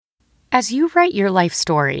As you write your life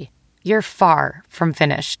story, you're far from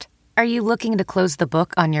finished. Are you looking to close the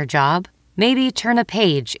book on your job? Maybe turn a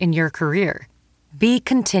page in your career? Be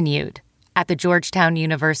continued at the Georgetown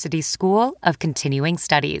University School of Continuing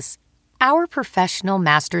Studies. Our professional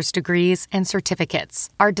master's degrees and certificates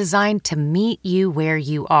are designed to meet you where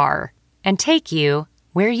you are and take you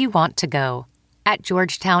where you want to go. At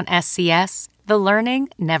Georgetown SCS, the learning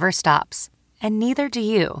never stops, and neither do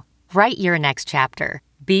you. Write your next chapter.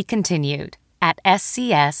 Be continued at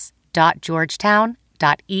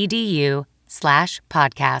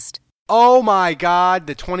scs.georgetown.edu/podcast. Oh my God,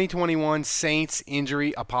 the 2021 Saints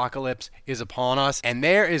injury apocalypse is upon us, and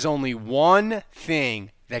there is only one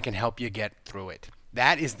thing that can help you get through it.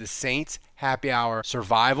 That is the Saints Happy Hour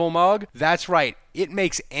Survival Mug. That's right. It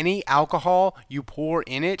makes any alcohol you pour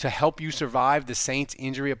in it to help you survive the Saints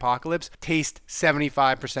injury apocalypse taste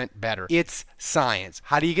 75% better. It's science.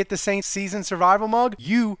 How do you get the Saints Season Survival Mug?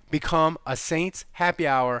 You become a Saints Happy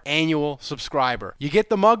Hour annual subscriber. You get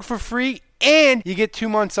the mug for free, and you get 2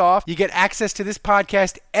 months off. You get access to this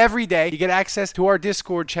podcast every day. You get access to our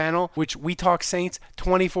Discord channel, which we talk Saints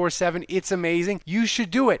 24/7. It's amazing. You should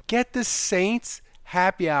do it. Get the Saints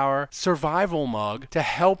Happy Hour Survival Mug to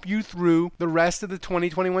help you through the rest of the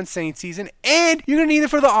 2021 Saints season. And you're going to need it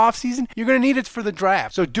for the offseason. You're going to need it for the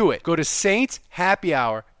draft. So do it. Go to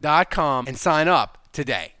saintshappyhour.com and sign up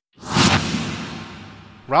today.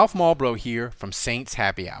 Ralph Malbrough here from Saints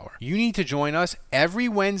Happy Hour. You need to join us every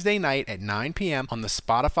Wednesday night at 9 p.m. on the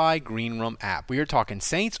Spotify Green Room app. We are talking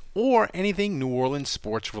Saints or anything New Orleans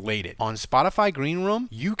sports related. On Spotify Green Room,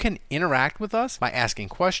 you can interact with us by asking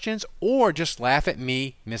questions or just laugh at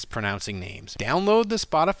me mispronouncing names. Download the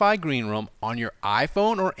Spotify Green Room on your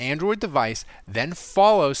iPhone or Android device, then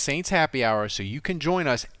follow Saints Happy Hour so you can join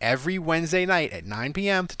us every Wednesday night at 9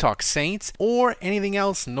 p.m. to talk Saints or anything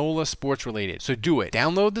else NOLA sports related. So do it.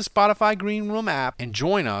 Download the Spotify Green Room app and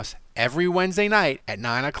join us every Wednesday night at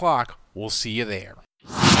 9 o'clock. We'll see you there.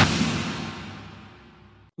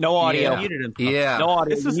 No audio. Yeah. No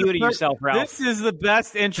audio. You muted yourself, Ralph. This is the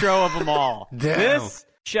best intro of them all. This,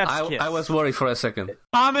 chef's kiss. I was worried for a second.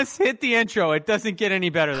 Thomas, hit the intro. It doesn't get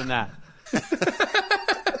any better than that.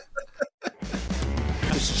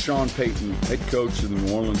 This is Sean Payton, head coach of the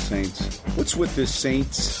New Orleans Saints. What's with this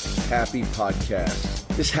Saints Happy podcast?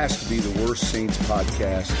 This has to be the worst Saints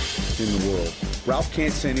podcast in the world. Ralph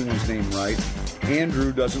can't say anyone's name right.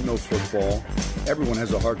 Andrew doesn't know football. Everyone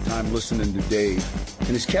has a hard time listening to Dave.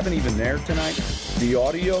 And is Kevin even there tonight? The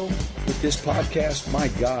audio with this podcast, my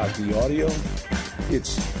God, the audio,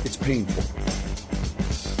 it's painful.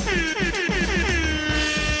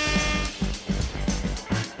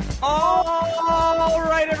 All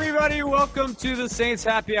right, everybody, welcome to the Saints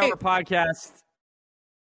Happy Hour podcast.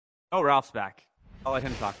 Oh, Ralph's back. I'll let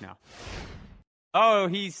him talk now. Oh,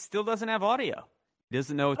 he still doesn't have audio. He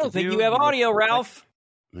doesn't know what to do. I don't think you have audio, Ralph.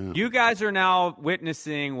 You guys are now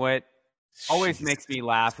witnessing what always makes me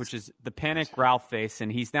laugh, which is the panic Ralph face,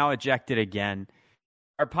 and he's now ejected again.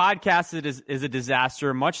 Our podcast is a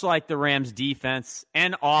disaster, much like the Rams' defense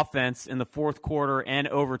and offense in the fourth quarter and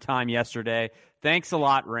overtime yesterday. Thanks a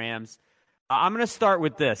lot, Rams. I'm going to start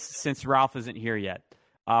with this since Ralph isn't here yet.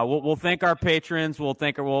 We'll thank our patrons. We'll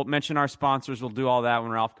mention our sponsors. We'll do all that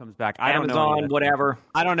when Ralph comes back. Amazon, whatever.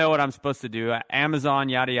 I don't know what I'm supposed to do. Amazon,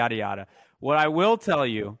 yada, yada, yada. What I will tell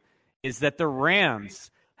you is that the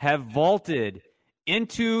Rams have vaulted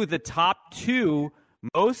into the top 2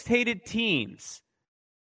 most hated teams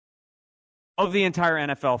of the entire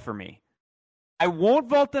NFL for me. I won't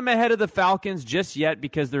vault them ahead of the Falcons just yet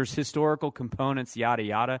because there's historical components, yada,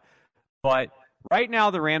 yada. But right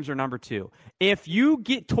now, the Rams are number 2. If you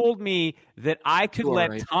told me that I could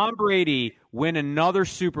let Tom Brady win another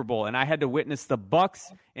Super Bowl and I had to witness the Bucs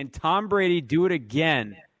and Tom Brady do it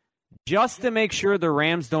again just to make sure the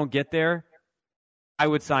Rams don't get there, I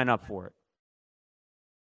would sign up for it.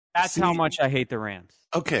 That's how much I hate the Rams.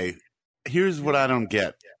 Okay, here's what I don't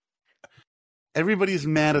get. Everybody's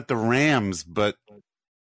mad at the Rams, but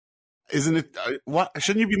isn't it? What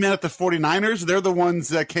shouldn't you be mad at the 49ers? They're the ones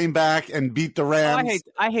that came back and beat the Rams.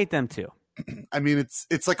 I hate them too. I mean,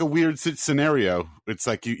 it's like a weird scenario. It's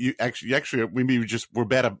like you actually we're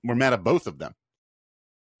mad at both of them.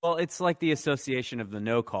 Well, it's like the association of the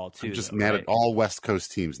no call too. I'm just mad at all West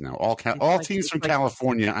Coast teams now. All teams from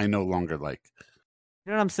California, I no longer like.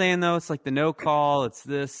 You know what I'm saying though? It's like the no call. It's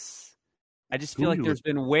this. I just feel like there's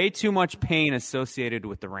been way too much pain associated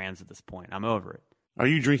with the Rams at this point. I'm over it. Are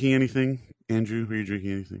you drinking anything, Andrew? Are you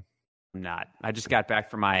drinking anything? I'm not. I just got back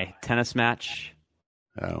from my tennis match.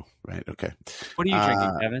 Oh, right. Okay. What are you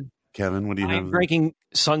drinking, Kevin? Kevin, what do you have? I'm drinking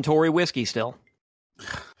Suntory whiskey still.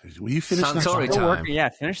 Will you finish that? Santori Still time. working. Yeah,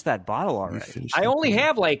 finish that bottle already. I only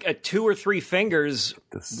have like a 2 or 3 fingers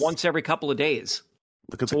This- once every couple of days.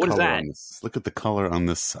 Look at So the what is color that? on this. Look at the color on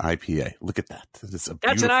this IPA. Look at that. That is a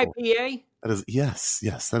That's an beautiful- IPA? That is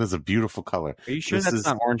yes. That is a beautiful color. Are you sure This that's is-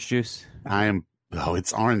 not orange juice? I am. Oh,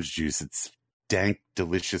 it's orange juice. It's dank,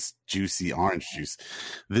 delicious, juicy orange juice.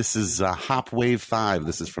 This is Hop Wave 5.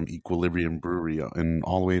 This is from Equilibrium Brewery and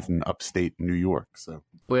all the way from upstate New York. So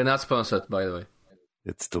We're not sponsored, by the way.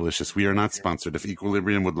 it's delicious. We are not sponsored. If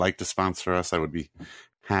Equilibrium would like to sponsor us, I would be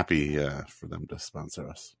happy for them to sponsor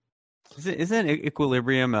us. Isn't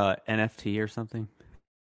Equilibrium a NFT or something?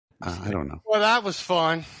 I don't know. Well, that was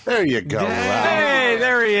fun. There you go. Hey,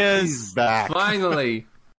 there he He's is. back. Finally.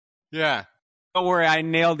 Yeah. Don't worry, I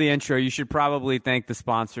nailed the intro. You should probably thank the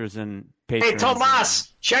sponsors and patrons. Hey,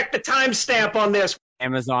 Tomas, check the timestamp on this.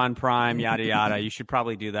 Amazon Prime, yada yada. You should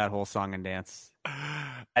probably do that whole song and dance.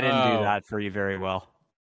 I didn't do that for you very well.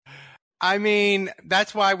 I mean,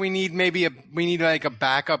 that's why we need like a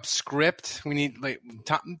backup script. We need like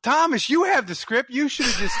Thomas, you have the script. You should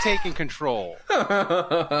have just taken control. You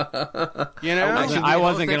know, I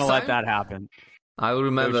wasn't going to next let time? that happen. I'll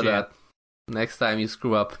remember No chance. that. Next time you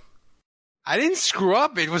screw up. I didn't screw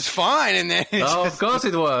up. It was fine, and then Oh, of course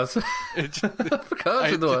it was. it just, Of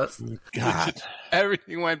course it was. God.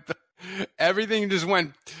 everything just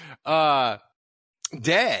went dead.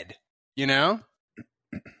 You know.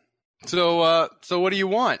 So what do you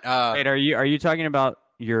want? Wait, are you talking about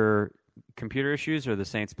your computer issues or the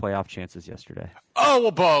Saints' playoff chances yesterday? Oh,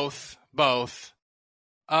 well, both.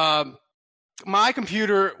 My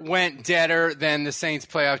computer went deader than the Saints'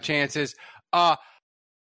 playoff chances.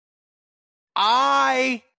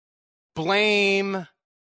 I blame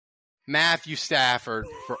Matthew Stafford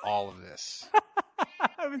for all of this.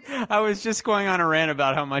 I was just going on a rant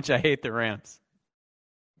about how much I hate the Rams.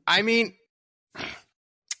 I mean,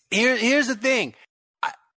 here's the thing.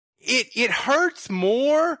 It hurts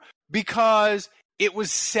more because it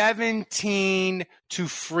was 17 to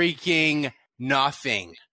freaking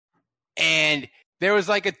nothing. And there was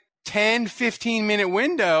like a 10, 15-minute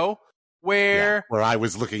window where I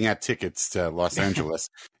was looking at tickets to Los Angeles,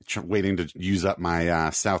 waiting to use up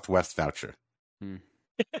my Southwest voucher.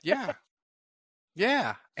 Yeah.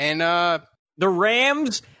 And The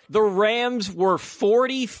Rams were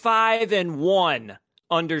 45-1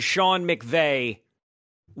 under Sean McVay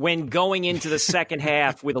when going into the second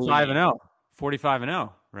half with a lead. 5-0.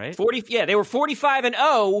 45-0, right? They were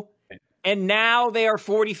 45-0, and now they are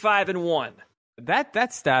 45-1.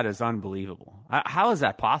 That stat is unbelievable. How is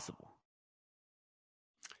that possible?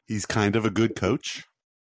 He's kind of a good coach.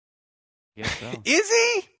 Yes, so. is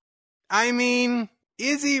he? I mean,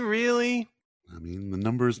 is he really? I mean, the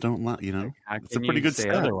numbers don't lie, you know. How It's a can pretty you good say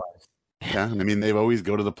stat. otherwise? Yeah, I mean, they've always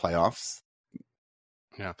go to the playoffs.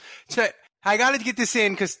 Yeah. So I got to get this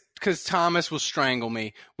in because Thomas will strangle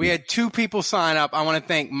me. We had 2 people sign up. I want to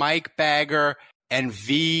thank Mike Bagger and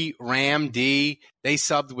V Ram D. They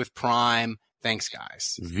subbed with Prime. Thanks,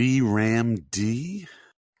 guys. V Ram D.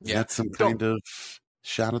 Is Yeah. that some kind of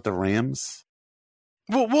shot at the Rams?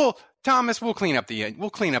 We'll Thomas. We'll clean up the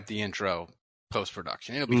intro post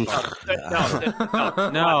production. It'll be fun.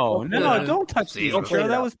 No, don't touch the Don't intro.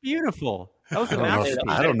 That was beautiful. That was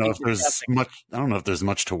I don't know if there's much. I don't know if there's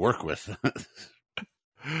much to work with.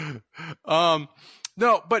 No,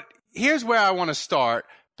 but here's where I want to start.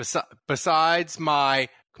 Besides my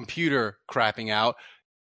computer crapping out,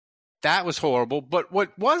 that was horrible. But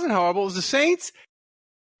what wasn't horrible was the Saints.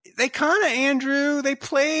 They kind of, Andrew, they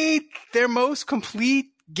played their most complete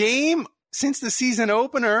game since the season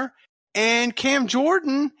opener. And Cam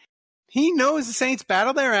Jordan, he knows the Saints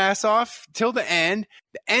battled their ass off till the end.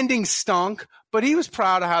 The ending stunk, but he was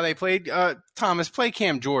proud of how they played. Thomas, play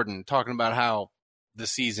Cam Jordan talking about how the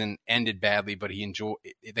season ended badly, but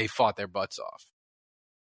they fought their butts off.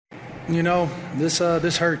 You know, this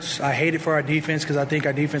hurts. I hate it for our defense because I think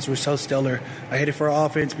our defense was so stellar. I hate it for our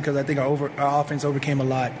offense because I think our offense overcame a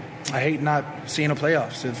lot. I hate not seeing the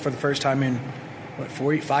playoffs for the first time in,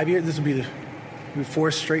 5 years? This will be the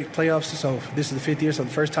 4 straight playoffs. So this is the 5th year. So the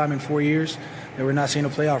first time in 4 years that we're not seeing a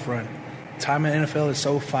playoff run. Time in the NFL is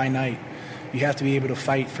so finite. You have to be able to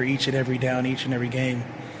fight for each and every down, each and every game.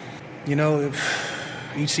 You know,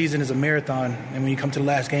 each season is a marathon, and when you come to the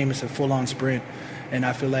last game, it's a full-on sprint. And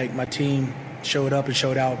I feel like my team showed up and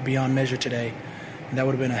showed out beyond measure today. And that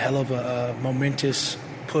would have been a hell of a momentous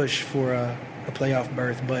push for a playoff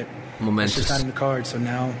berth. But it's just not in the cards. So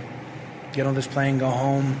now get on this plane, go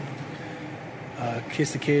home,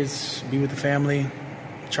 kiss the kids, be with the family,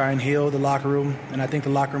 try and heal the locker room. And I think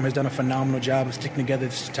the locker room has done a phenomenal job of sticking together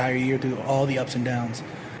this entire year through all the ups and downs.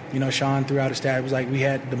 Sean threw out a stat. It was like we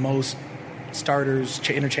had the most starters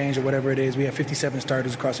interchange or whatever it is. We have 57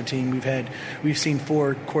 starters across the team. We've seen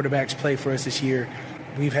 4 quarterbacks play for us this year.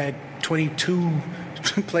 We've had 22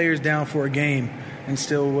 players down for a game and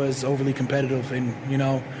still was overly competitive. And,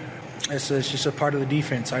 it's just a part of the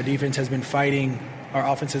defense. Our defense has been fighting. Our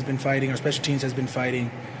offense has been fighting. Our special teams has been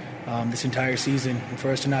fighting this entire season. And for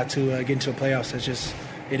us to get into the playoffs,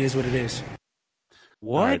 it is what it is.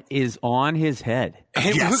 What is on his head?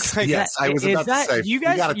 It looks like yes. I was about to say. You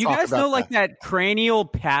guys know like that cranial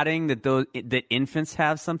padding that infants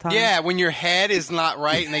have sometimes. Yeah, when your head is not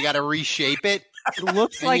right and they got to reshape it. It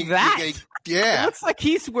looks like that. It looks like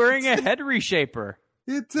he's wearing a head reshaper.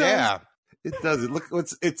 It does. It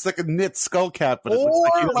does. It's like a knit skull cap, but it looks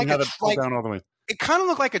like he doesn't have it pulled down all the way. It kind of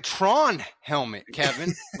looked like a Tron helmet,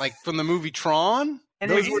 Kevin, like from the movie Tron. And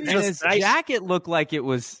his jacket looked like it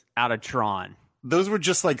was out of Tron. Those were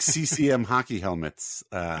just like CCM hockey helmets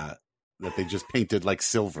that they just painted like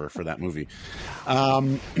silver for that movie.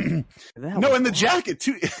 And the jacket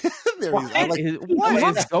too.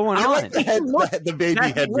 What is going on? The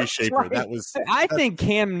baby head reshaper. Like, I think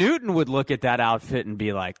Cam Newton would look at that outfit and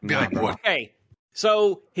be like, "No, okay."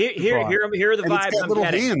 So here are the vibes I'm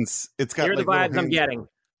getting. Hands. It's got here are the vibes I'm getting.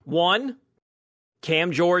 1,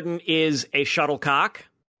 Cam Jordan is a shuttlecock.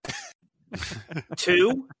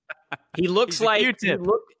 2, he looks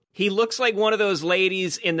like one of those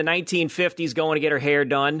ladies in the 1950s going to get her hair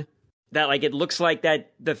done. That like it looks like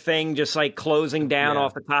that the thing just like closing down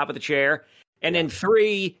off the top of the chair. And then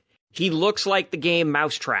 3, he looks like the game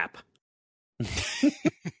Mousetrap.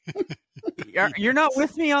 You're not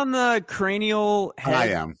with me on the cranial head.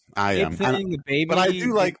 I am. The baby, but I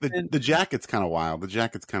do like the jacket's kind of wild. The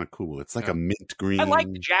jacket's kind of cool. It's like a mint green. I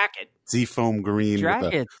like the jacket. Seafoam green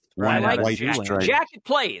jacket. With a white stripe. Jacket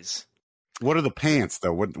plays. What are the pants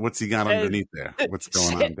though? What's he got underneath there? What's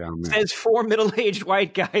going on down there? Says 4 middle-aged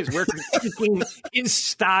white guys we're critiquing in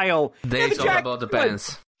style. Dave's all about the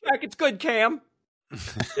pants. Jacket's good, Cam.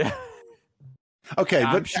 Okay,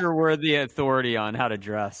 I'm sure we're the authority on how to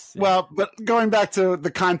dress. Well, but going back to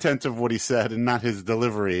the content of what he said and not his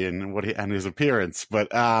delivery and his appearance, but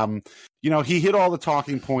he hit all the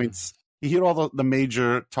talking points. He hit all the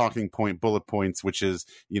major bullet points, which is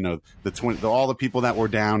all the people that were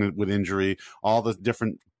down with injury, all the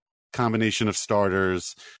different combination of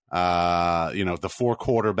starters, the 4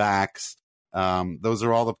 quarterbacks. Those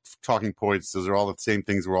are all the talking points. Those are all the same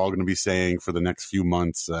things we're all going to be saying for the next few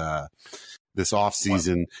months. This off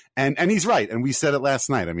season, and he's right, and we said it last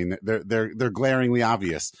night. I mean, they're glaringly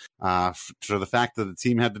obvious for the fact that the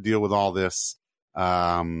team had to deal with all this,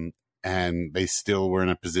 and they still were in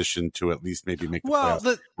a position to at least maybe make the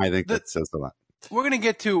playoffs. I think that says a lot. We're going to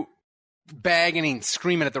get to bagging and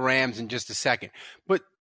screaming at the Rams in just a second, but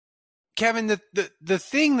Kevin, the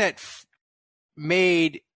thing that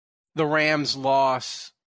made the Rams'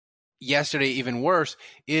 loss yesterday even worse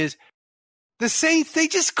is the Saints. They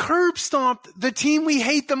just curb stomped the team we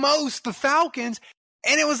hate the most, the Falcons,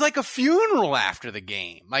 and it was like a funeral after the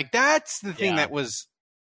game. Like that's the thing that was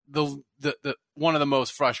the one of the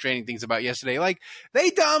most frustrating things about yesterday. Like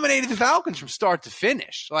they dominated the Falcons from start to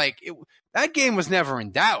finish. Like that game was never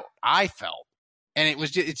in doubt, I felt, and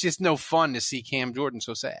it's just no fun to see Cam Jordan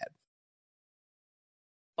so sad.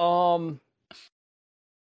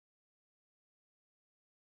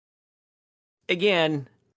 Again.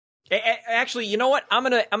 Actually, you know what? I'm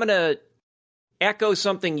gonna echo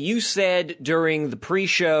something you said during the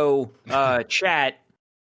pre-show chat.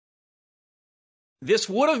 This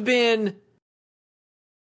would have been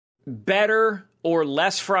better or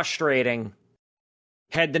less frustrating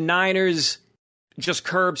had the Niners just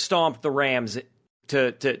curb stomped the Rams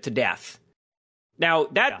to death. Now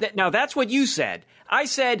that's what you said. I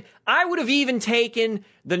said I would have even taken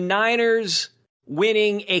the Niners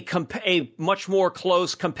winning a much more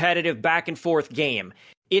close, competitive, back-and-forth game.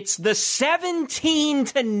 It's the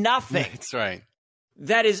 17-0. That's right.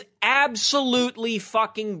 That is absolutely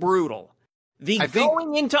fucking brutal.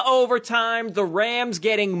 Going into overtime, the Rams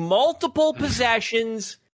getting multiple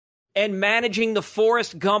possessions and managing to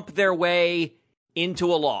Forrest Gump their way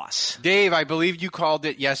into a loss. Dave, I believe you called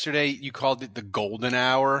it yesterday. You called it the golden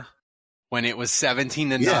hour when it was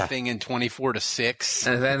 17-0 and 24-6.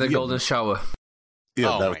 And then the golden shower.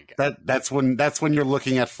 Yeah, that's when you're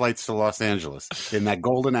looking at flights to Los Angeles. In that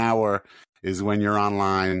golden hour is when you're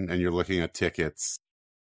online and you're looking at tickets.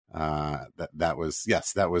 It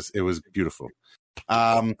was beautiful.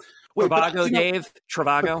 Trivago, Dave?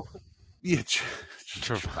 Trivago? Yeah,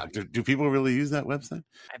 Trivago. Do people really use that website?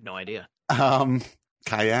 I have no idea.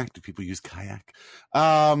 Kayak. Do people use Kayak?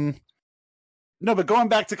 No, but going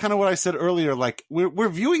back to kind of what I said earlier, like we're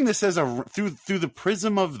viewing this as through the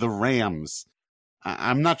prism of the Rams.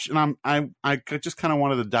 I'm not. I just kind of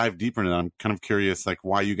wanted to dive deeper into that. I'm kind of curious, like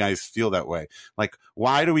why you guys feel that way. Like,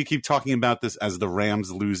 why do we keep talking about this as the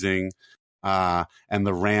Rams losing, and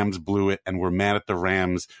the Rams blew it, and we're mad at the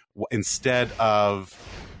Rams instead of,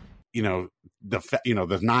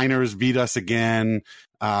 the Niners beat us again.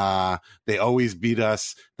 They always beat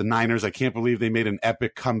us. The Niners, I can't believe they made an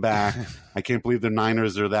epic comeback. I can't believe the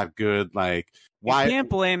Niners are that good. Like, why?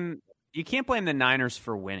 You can't blame the Niners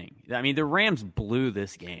for winning. I mean, the Rams blew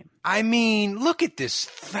this game. I mean, look at this.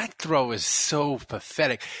 That throw is so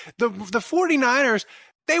pathetic. The 49ers,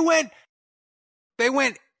 they went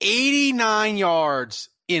 89 yards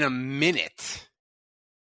in a minute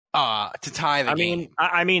to tie the game.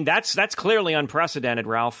 I mean, that's clearly unprecedented,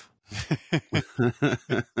 Ralph.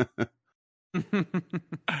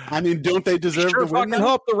 I mean, don't they deserve sure to win? Fucking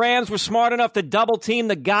hope the Rams were smart enough to double team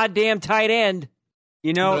the goddamn tight end.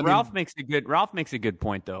 Ralph makes a good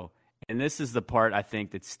point though, and this is the part I think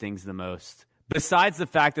that stings the most. Besides the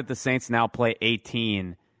fact that the Saints now play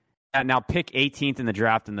 18, now pick 18th in the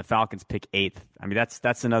draft, and the Falcons pick 8th. I mean,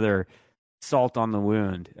 that's another salt on the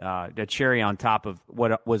wound, a cherry on top of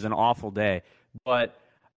what was an awful day. But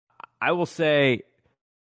I will say,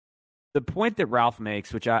 the point that Ralph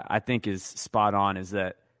makes, which I think is spot on, is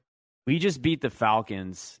that we just beat the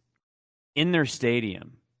Falcons in their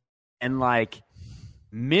stadium, and like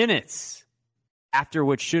minutes after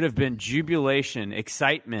what should have been jubilation,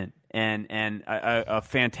 excitement, and a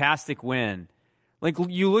fantastic win. Like,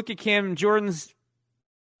 you look at Cam Jordan's,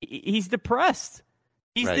 he's depressed.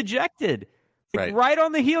 He's dejected. Like, right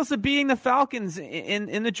on the heels of beating the Falcons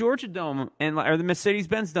in the Georgia Dome or the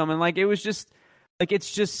Mercedes-Benz Dome. And like, it was just like,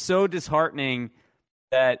 it's just so disheartening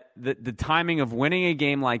that the timing of winning a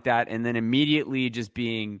game like that and then immediately just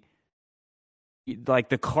being like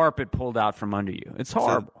the carpet pulled out from under you. It's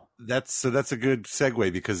horrible. So that's a good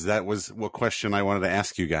segue, because that was what question I wanted to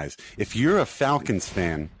ask you guys. If you're a Falcons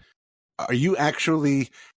fan, are you actually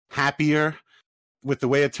happier with the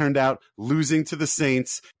way it turned out, losing to the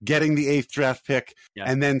Saints, getting the 8th draft pick,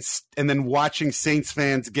 and then watching Saints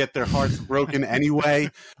fans get their hearts broken anyway?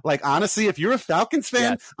 Like, honestly, if you're a Falcons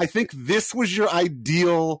fan, I think this was your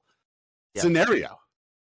ideal scenario.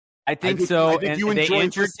 I think so. And they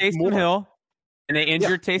injured Taysom Hill. And they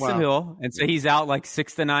injured Taysom Hill, and so he's out like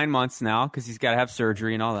 6 to 9 months now because he's got to have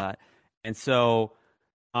surgery and all that. And so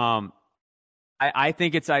I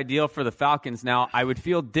think it's ideal for the Falcons. Now, I would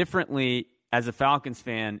feel differently as a Falcons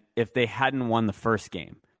fan if they hadn't won the first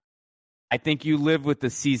game. I think you live with the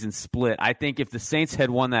season split. I think if the Saints had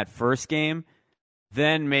won that first game,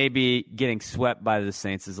 then maybe getting swept by the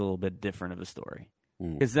Saints is a little bit different of a story.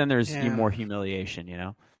 Because then there's more humiliation,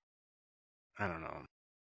 I don't know.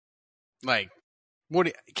 Like,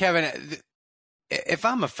 Kevin, if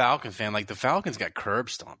I'm a Falcon fan, like, the Falcons got curb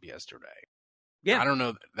stomped yesterday. Yeah, I don't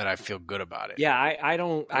know that I feel good about it. Yeah, I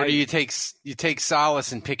don't. Or do you take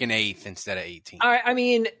solace and pick an 8th instead of 18? I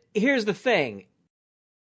mean, here's the thing.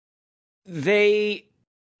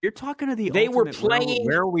 You're talking to the. They were playing.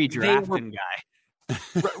 Where are we drafting guy?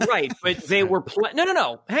 Right, but they were playing.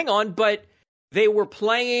 No. Hang on, but they were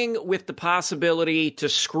playing with the possibility to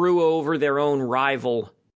screw over their own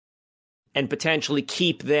rival and potentially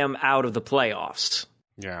keep them out of the playoffs.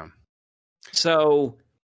 Yeah. So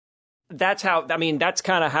that's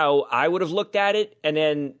kind of how I would have looked at it. And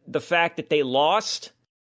then the fact that they lost,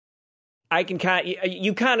 I don't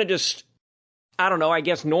know, I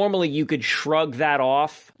guess normally you could shrug that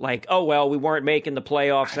off. Like, oh, well, we weren't making the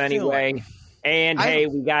playoffs anyway.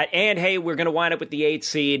 We're going to wind up with the 8th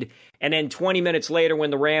seed. And then 20 minutes later, when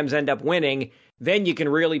the Rams end up winning, then you can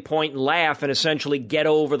really point and laugh and essentially get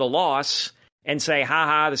over the loss and say,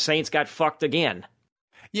 the Saints got fucked again.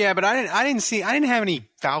 Yeah, but I didn't have any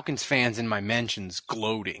Falcons fans in my mentions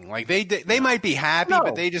gloating. Like, they might be happy,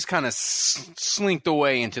 but they just kind of slinked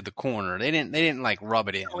away into the corner. They didn't like rub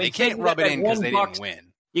it in. They can't rub it in because they didn't win.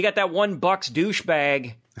 You got that $1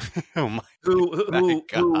 douchebag who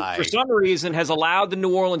for some reason has allowed the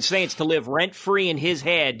New Orleans Saints to live rent free in his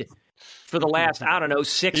head for the last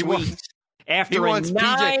 6 weeks after a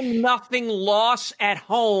 9-0 loss at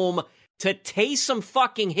home to Taysom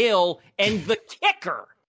fucking Hill and the kicker.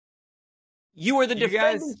 You are the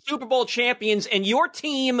defending Super Bowl champions, and your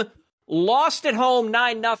team lost at home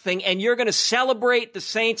 9-0, and you're going to celebrate the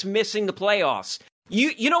Saints missing the playoffs.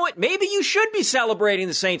 You know what? Maybe you should be celebrating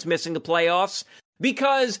the Saints missing the playoffs,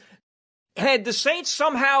 because had the Saints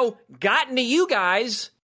somehow gotten to you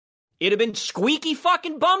guys, it'd have been squeaky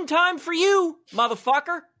fucking bum time for you,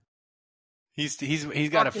 motherfucker. He's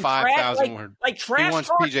got a 5,000 word. Like trash. He wants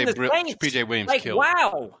PJ Williams like, killed.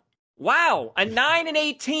 Wow, a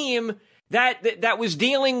 9-8 team that was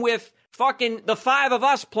dealing with fucking the five of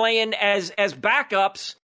us playing as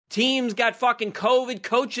backups. Teams got fucking COVID.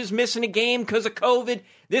 Coaches missing a game because of COVID.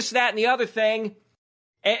 This, that, and the other thing.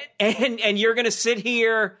 And you're gonna sit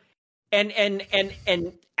here and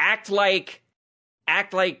act like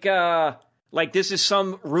this is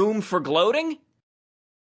some room for gloating?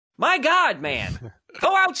 My God, man.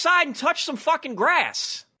 Go outside and touch some fucking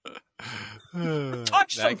grass.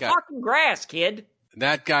 Touch some fucking grass, kid.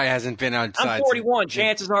 That guy hasn't been outside. I'm 41.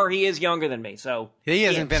 Chances are he is younger than me. So he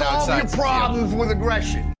hasn't been outside. Solve your problems with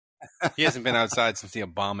aggression. He hasn't been outside since the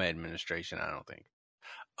Obama administration, I don't think.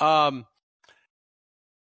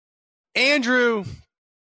 Andrew,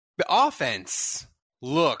 the offense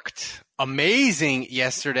looked amazing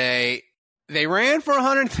yesterday. They ran for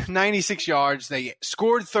 196 yards. They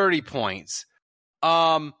scored 30 points.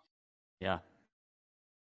 Yeah.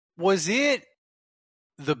 Was it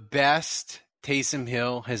the best Taysom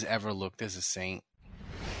Hill has ever looked as a Saint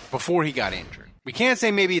before he got injured? We can't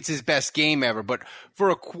say maybe it's his best game ever, but for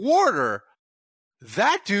a quarter,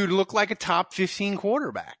 that dude looked like a top 15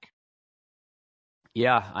 quarterback.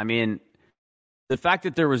 Yeah, I mean, the fact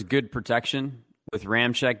that there was good protection with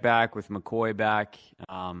Ramczyk back, with McCoy back,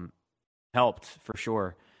 helped for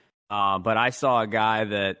sure. But I saw a guy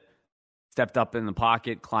that stepped up in the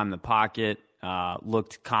pocket, climbed the pocket,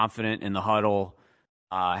 looked confident in the huddle,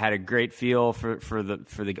 had a great feel for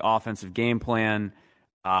the offensive game plan.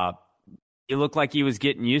 It looked like he was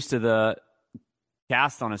getting used to the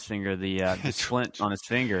cast on his finger, the splint on his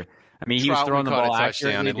finger. I mean, he was throwing the ball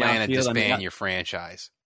accurately. Atlanta disband your franchise.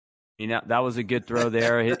 You know, that was a good throw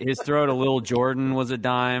there. His throw to Lil Jordan was a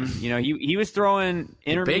dime. You know, he was throwing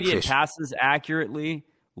intermediate passes accurately,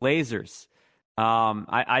 lasers.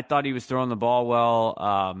 I thought he was throwing the ball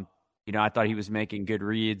well. You know, I thought he was making good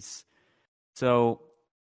reads. So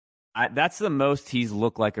that's the most he's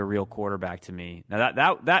looked like a real quarterback to me. Now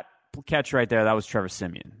that catch right there, that was Trevor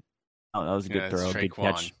Siemian. Oh, that was a good throw. Good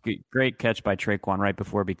catch. Great catch by Traquan right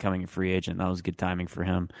before becoming a free agent. That was good timing for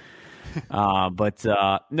him. But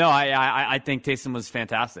no, I think Taysom was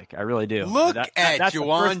fantastic. I really do. Look at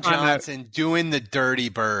Juwan Johnson doing the dirty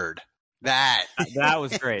bird. That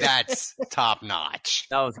was great. That's top notch.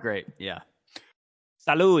 That was great. Yeah.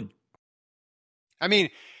 Salud. I mean,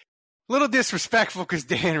 a little disrespectful because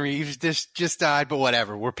Dan Reeves just died, but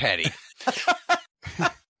whatever. We're petty.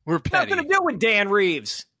 We're petty. Nothing to do with Dan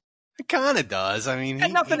Reeves. It kind of does. I mean,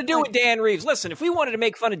 had nothing to do with Dan Reeves. Listen, if we wanted to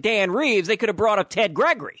make fun of Dan Reeves, they could have brought up Ted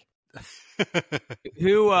Gregory.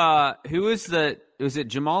 Who was it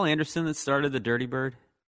Jamal Anderson that started the Dirty Bird?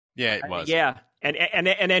 Yeah, it was. Yeah. And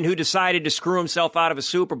then who decided to screw himself out of a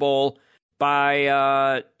Super Bowl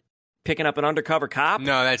by picking up an undercover cop?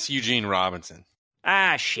 No, that's Eugene Robinson.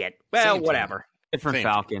 Ah, shit. Well, whatever. Different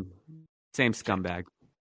Falcon. Same scumbag.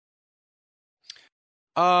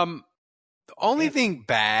 The only thing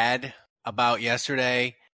bad about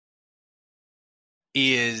yesterday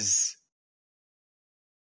is,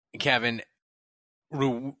 Kevin,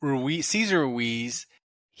 Cesar Ruiz,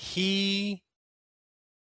 he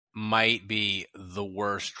might be the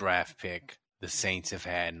worst draft pick the Saints have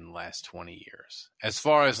had in the last 20 years. As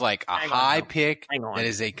far as like a high pick that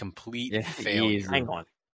is a complete failure. Hang on.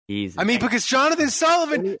 Easy. I mean, because Jonathan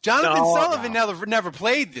Sullivan never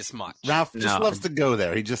played this much. Ralph just loves to go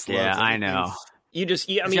there. He just loves it. I know.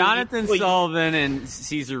 Jonathan Sullivan and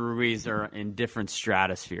Cesar Ruiz are in different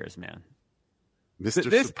stratospheres, man. Look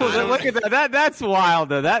at that. That's wild,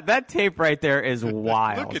 though. That tape right there is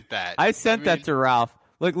wild. Look at that. I sent that to Ralph.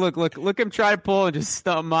 Look him try to pull and just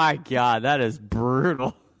stump. My God, that is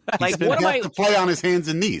brutal. Like, what am I to play on his hands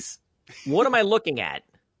and knees? What am I looking at?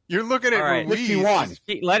 You're looking at Ruiz.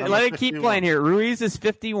 51. Let it keep playing here. Ruiz is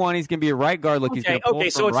 51. He's going to be a right guard. Look, he's going to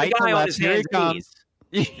pull so from right the guy to on left. his Here he hands comes.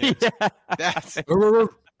 Yeah. That's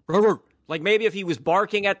like maybe if he was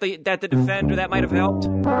barking at the defender, that might have helped.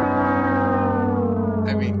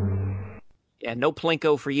 I mean, yeah, no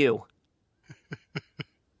Plinko for you.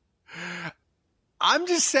 I'm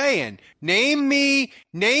just saying. Name me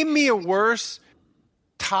a worse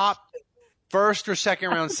top first or second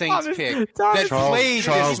round Saints pick that played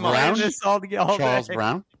Charles this Brown. much.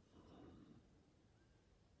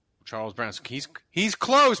 Charles Brown. He's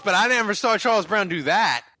close, but I never saw Charles Brown do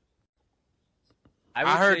that.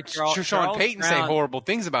 I heard Sean Payton say horrible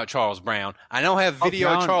things about Charles Brown. I don't have video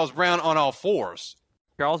of Charles Brown on all fours.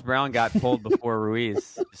 Charles Brown got pulled before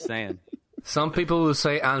Ruiz. Just saying. Some people will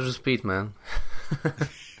say Andrew Speed, man.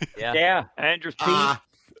 Yeah, Andrew Speed.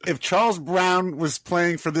 If Charles Brown was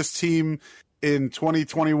playing for this team in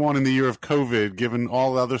 2021 in the year of COVID, given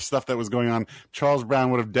all the other stuff that was going on, Charles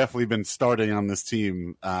Brown would have definitely been starting on this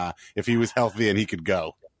team if he was healthy and he could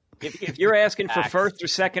go. If you're asking for first or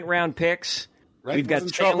second round picks, right? We've got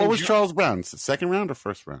What was Charles Brown? Second round or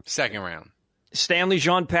first round? Second round. Stanley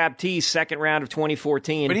Jean-Baptiste, second round of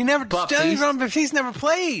 2014. But Stanley Jean-Baptiste never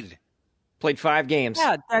played. Played 5 games.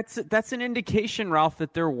 Yeah, that's an indication, Ralph,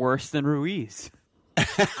 that they're worse than Ruiz.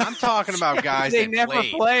 I'm talking about guys they that never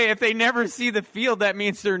played. play. If they never see the field, that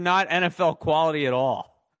means they're not NFL quality at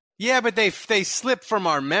all. Yeah, but they slip from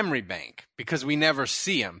our memory bank because we never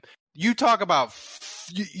see them. You talk about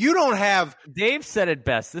you don't have. Dave said it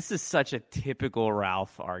best. This is such a typical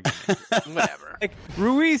Ralph argument. Whatever. Like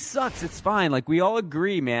Ruiz sucks. It's fine. Like we all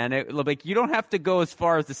agree, man. Like you don't have to go as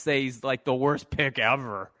far as to say he's like the worst pick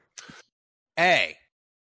ever. Hey,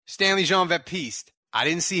 Stanley Jean-Baptiste. I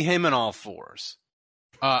didn't see him in all fours.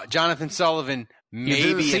 Jonathan Sullivan,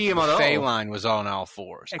 maybe see him at at the Fay all. line was on all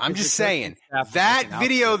fours. Yeah, I'm 'cause just it saying, doesn't that happen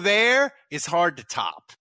video without there is hard to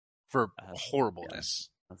top for horribleness.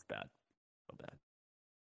 That's bad. So bad.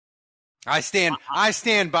 I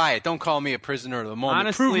stand by it. Don't call me a prisoner of the moment.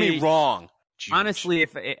 Honestly, Prove me wrong. Juge. Honestly,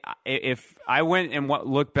 if I went and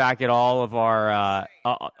looked back at all of our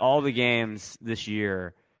all the games this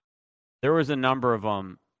year, there was a number of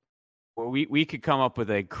them where we could come up with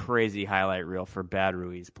a crazy highlight reel for bad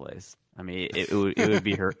Ruiz plays. I mean, it would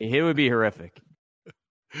be it would be horrific.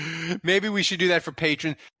 Maybe we should do that for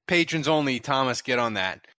patrons only. Thomas, get on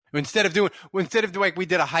that. Instead of like we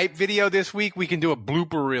did a hype video this week, we can do a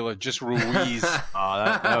blooper reel of just Ruiz. Oh,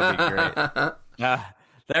 that would be great.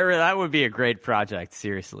 That would be a great project.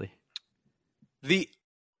 Seriously. The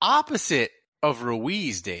opposite of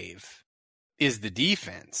Ruiz, Dave, is the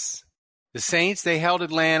defense. The Saints, they held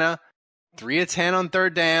Atlanta 3 of 10 on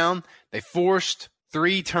third down. They forced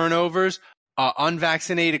 3 turnovers.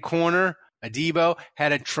 Unvaccinated corner, Adebo,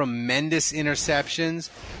 had a tremendous interceptions.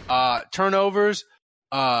 Turnovers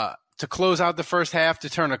to close out the first half to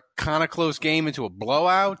turn a kind of close game into a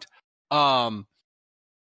blowout.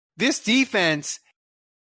 This defense,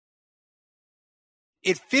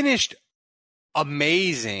 it finished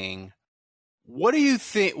amazing. What do you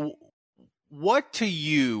think? What to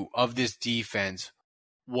you of this defense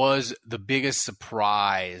was the biggest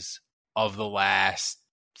surprise of the last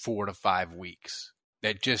 4 to 5 weeks?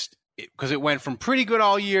 That just because it went from pretty good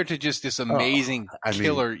all year to just this amazing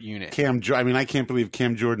killer unit. I can't believe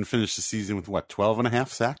Cam Jordan finished the season with 12 and a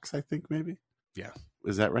half sacks. I think maybe. Yeah,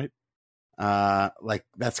 is that right?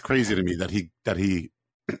 That's crazy to me that he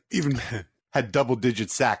even had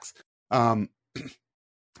double-digit sacks. And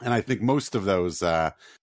I think most of those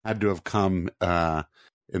had to have come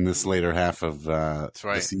in this later half of the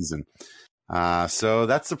season. So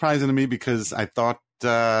that's surprising to me because I thought,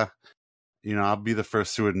 I'll be the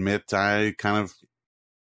first to admit I kind of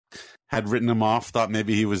had written him off, thought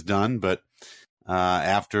maybe he was done. But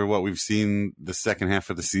after what we've seen the second half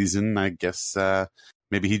of the season, I guess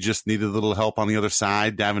maybe he just needed a little help on the other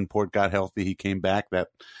side. Davenport got healthy. He came back. That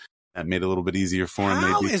made it a little bit easier for him.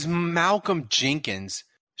 How maybe. is Malcolm Jenkins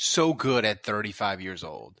so good at 35 years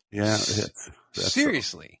old? Yeah,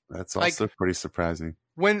 seriously. That's also pretty surprising.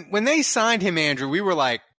 When they signed him, Andrew, we were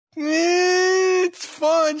like, it's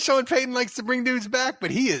fun. Sean Payton likes to bring dudes back,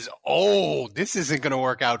 but he is old. This isn't going to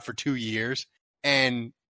work out for 2 years.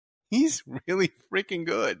 And he's really freaking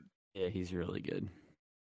good. Yeah, he's really good.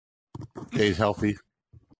 He's healthy.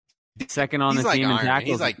 Second on the team in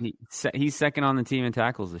tackles. He's he's second on the team in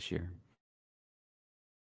tackles this year.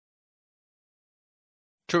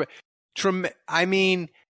 I mean,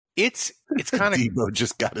 it's kind of Debo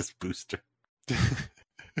just got his booster.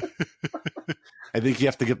 I think you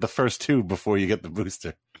have to get the first 2 before you get the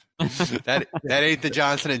booster. that ain't the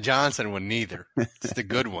Johnson & Johnson one neither. It's the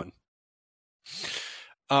good one.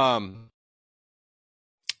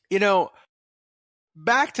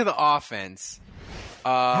 Back to the offense.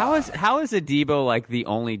 How is Adebo like the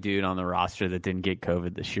only dude on the roster that didn't get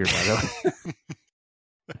COVID this year? By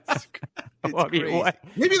the way,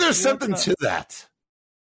 Maybe there's something to that.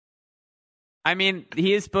 I mean,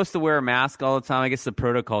 he is supposed to wear a mask all the time. I guess the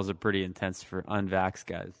protocols are pretty intense for unvaxxed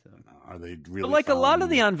guys. So. Are they really? But like a lot of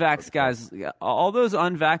the unvaxxed guys, all those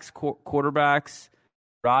unvaxxed quarterbacks,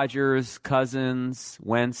 Rodgers, Cousins,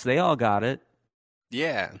 Wentz, they all got it.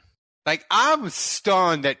 Yeah. Like, I'm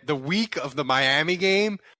stunned that the week of the Miami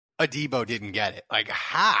game, Adebo didn't get it. Like,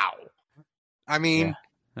 how? I mean,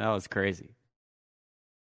 that was crazy.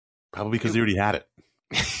 Probably because he already had it.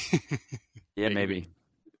 Yeah, maybe.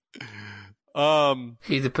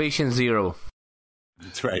 He's the patient zero.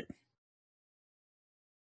 That's right.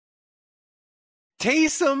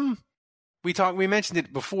 Taysom we mentioned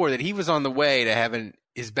it before that he was on the way to having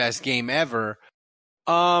his best game ever.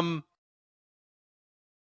 Did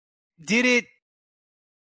it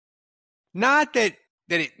not that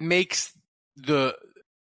it makes the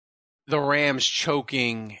Rams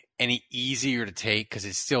choking any easier to take, because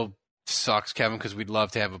it still sucks, Kevin, because we'd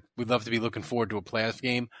love to be looking forward to a playoff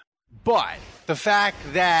game, but the fact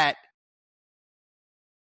that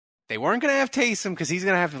they weren't going to have Taysom because he's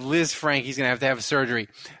going to have Liz Frank, he's going to have surgery.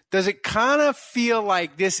 Does it kind of feel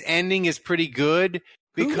like this ending is pretty good?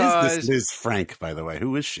 Because who is this Liz Frank, by the way?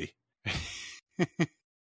 Who is she?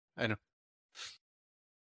 I know.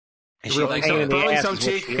 Is she like probably some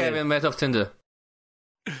chick Kevin met off Tinder?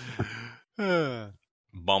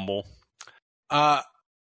 Bumble. Does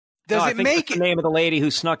it make the name of the lady who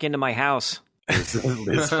snuck into my house?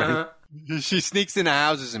 Liz Frank. She sneaks into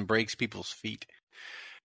houses and breaks people's feet.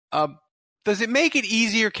 Does it make it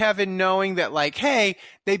easier, Kevin, knowing that, like, hey,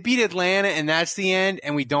 they beat Atlanta and that's the end,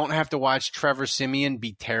 and we don't have to watch Trevor Siemian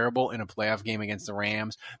be terrible in a playoff game against the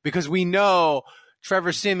Rams? Because we know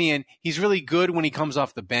Trevor Siemian, he's really good when he comes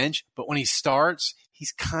off the bench, but when he starts,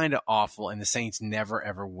 he's kind of awful, and the Saints never,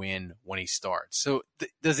 ever win when he starts. So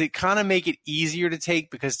does it kind of make it easier to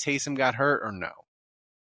take because Taysom got hurt, or no?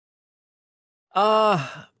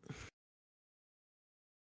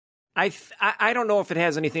 I don't know if it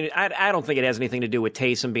has anything. I don't think it has anything to do with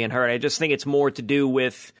Taysom being hurt. I just think it's more to do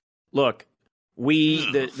with, look,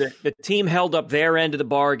 the team held up their end of the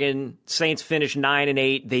bargain. Saints finished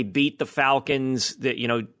 9-8. They beat the Falcons,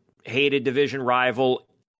 the hated division rival,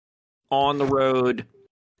 on the road.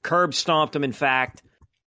 Curb stomped them. In fact,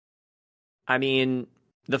 I mean,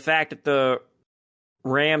 the fact that the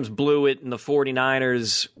Rams blew it and the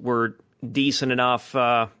 49ers were decent enough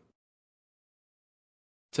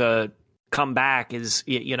to come back is,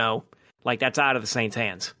 like, that's out of the Saints'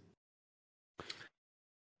 hands.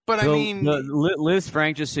 But I mean, Liz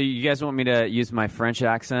Frank, just so you guys want me to use my French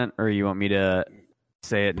accent, or you want me to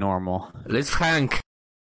say it normal? Liz Frank.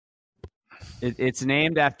 It's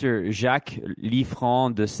named after Jacques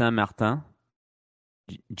Liffrand de Saint-Martin.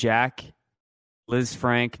 Jack Liz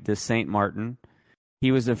Frank de Saint-Martin.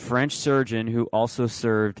 He was a French surgeon who also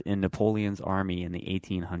served in Napoleon's army in the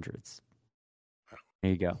 1800s.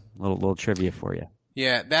 There you go. Little trivia for you.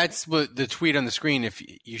 Yeah, that's what the tweet on the screen. If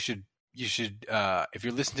you should, if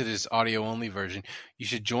you're listening to this audio only version, you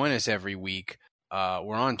should join us every week.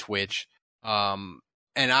 We're on Twitch. And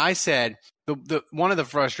I said the one of the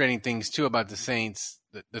frustrating things too about the Saints,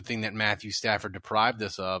 the thing that Matthew Stafford deprived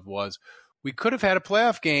us of, was we could have had a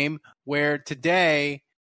playoff game where today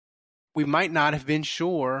we might not have been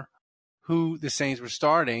sure who the Saints were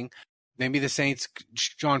starting. Maybe the Saints,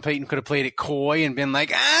 John Payton could have played it coy and been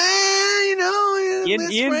like, Ian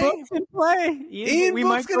Book's going to play. Ian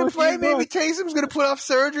Book's going to play. Maybe Taysom's going to put off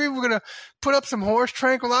surgery. We're going to put up some horse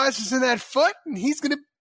tranquilizers in that foot, and he's going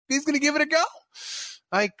to give it a go.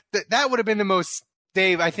 Like that would have been the most,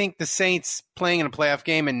 Dave. I think the Saints playing in a playoff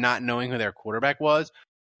game and not knowing who their quarterback was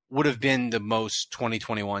would have been the most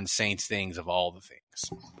 2021 Saints things of all the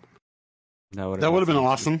things. That would have been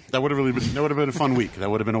awesome. That would have been a fun week.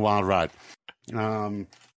 That would have been a wild ride.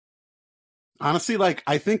 Honestly, like,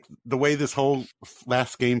 I think the way this whole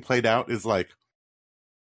last game played out is like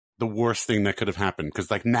the worst thing that could have happened.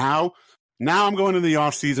 Because like now I'm going into the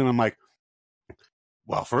off season. I'm like,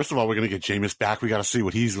 well, first of all, we're going to get Jameis back. We got to see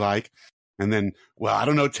what he's like. And then, well, I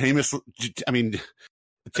don't know. Taysom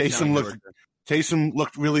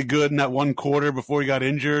looked really good in that one quarter before he got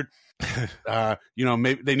injured.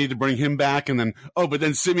 Maybe they need to bring him back, and then but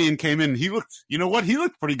then Siemian came in. He looked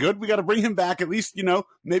pretty good. We got to bring him back at least,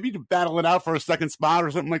 maybe to battle it out for a second spot or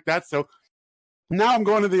something like that. So now I'm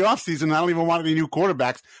going to the offseason. I don't even want any new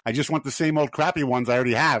quarterbacks. I just want the same old crappy ones I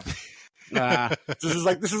already have. This is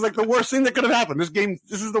like the worst thing that could have happened.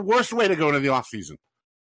 This is the worst way to go into the offseason.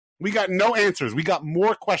 We got no answers. We got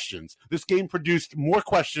more questions. This game produced more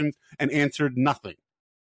questions and answered nothing.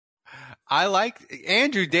 I like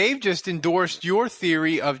Andrew. Dave just endorsed your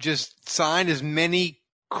theory of just sign as many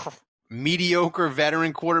mediocre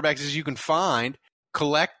veteran quarterbacks as you can find,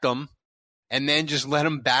 collect them, and then just let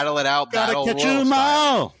them battle it out. Gotta catch them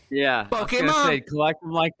all. Yeah, Pokemon. Collect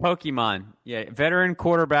them like Pokemon. Yeah, veteran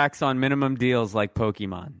quarterbacks on minimum deals like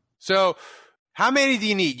Pokemon. So, how many do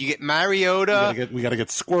you need? You get Mariota. We gotta get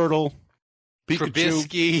Squirtle, Pikachu.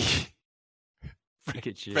 Trubisky.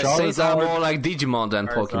 Saints are more like Digimon than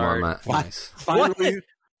Pokemon, man. Nice.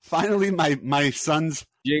 Finally, my son's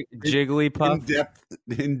Jigglypuff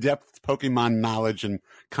in-depth Pokemon knowledge and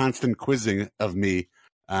constant quizzing of me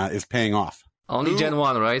is paying off. Only Gen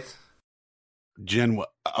 1, right? Gen 1.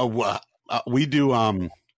 We do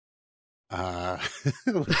Yeah,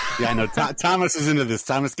 I know. Thomas is into this.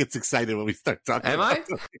 Thomas gets excited when we start talking. Am I?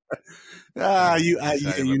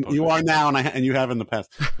 You are now, and you have in the past.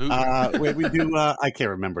 We do. I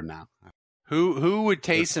can't remember now. Who would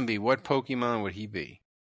Taysom be? What Pokemon would he be?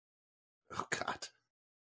 Oh God,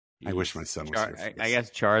 I wish my son was here. I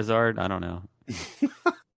guess Charizard. I don't know.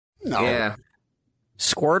 No. Yeah.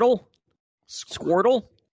 Squirtle?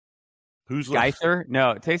 Who's Scyther?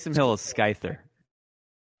 No, Taysom Hill is Scyther.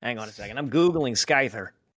 Hang on a second. I'm Googling Scyther.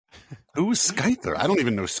 Who's Scyther? I don't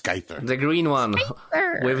even know Scyther. The green one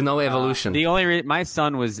with no evolution. The only my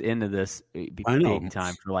son was into this big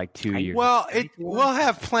time for like 2 years. Well, we'll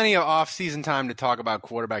have plenty of off-season time to talk about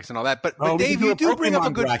quarterbacks and all that. But Dave, you do bring up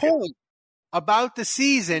a good point about the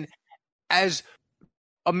season as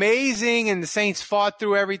amazing, and the Saints fought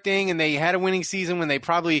through everything, and they had a winning season when they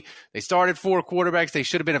started 4 quarterbacks. They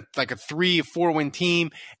should have been like a 3 or 4 win team,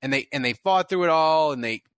 and they fought through it all, and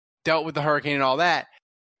they dealt with the hurricane and all that.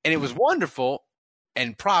 And it was wonderful,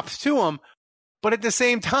 and props to them. But at the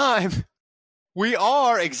same time, we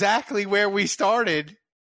are exactly where we started.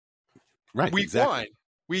 Right, Week 1.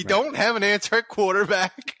 We don't have an answer at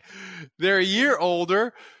quarterback. They're a year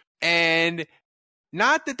older, and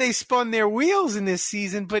not that they spun their wheels in this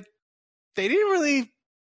season, but they didn't really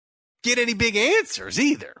get any big answers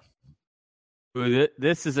either.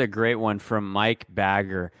 This is a great one from Mike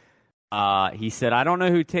Bagger. He said, I don't know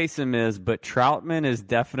who Taysom is, but Troutman is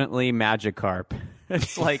definitely Magikarp.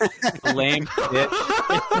 It's like lame shit.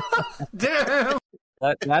 Damn.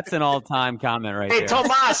 That's an all-time comment right there. Hey,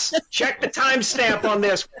 Tomas, check the timestamp on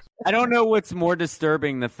this. I don't know what's more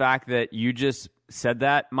disturbing, the fact that you just said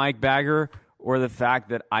that, Mike Bagger, or the fact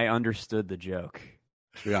that I understood the joke.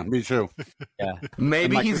 Yeah, me too. Yeah.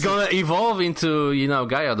 Maybe he's going to evolve into,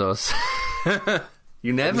 Gyarados.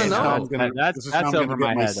 You never know. That's over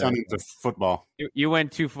my head. Son into football. You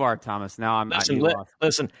went too far, Thomas. Now I'm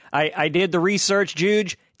Listen, I did the research,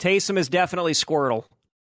 Juge. Taysom is definitely Squirtle.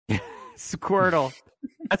 Squirtle.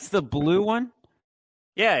 That's the blue one?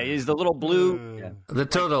 Yeah, he's the little blue. Yeah. The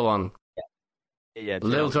turtle one. Yeah,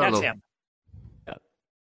 little turtle. That's him.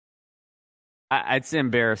 It's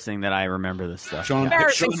embarrassing that I remember this stuff.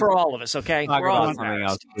 Embarrassing for all of us, okay? We're all something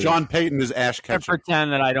else. John Payton is Ash Ketchum.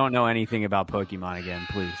 Pretend that I don't know anything about Pokemon again,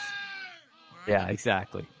 please. Yeah,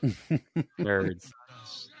 exactly. Nerds.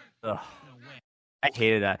 Ugh. I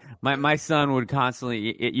hated that. My son would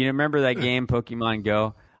constantly. You remember that game, Pokemon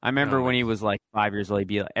Go? I remember when he was like 5 years old, he'd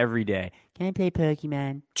be like, every day, can I play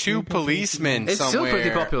Pokemon? 2 policemen It's somewhere. still pretty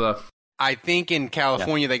popular. I think in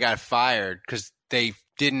California they got fired because they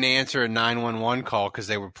didn't answer a 911 call because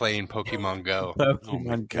they were playing Pokemon Go. Oh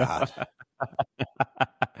my God.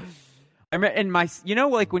 I mean, and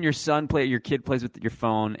like when your kid plays with your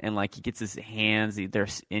phone and like he gets his hands,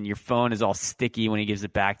 and your phone is all sticky when he gives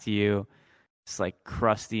it back to you. It's like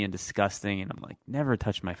crusty and disgusting, and I'm like, never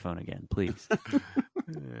touch my phone again, please.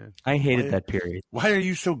 I hated that period. Why are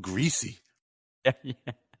you so greasy? Yeah.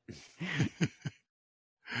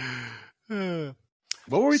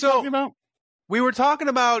 What were we talking about? We were talking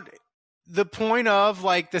about the point of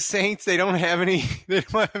like the Saints. They don't have any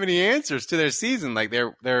answers to their season. Like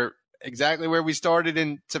they're exactly where we started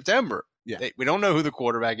in September. Yeah, we don't know who the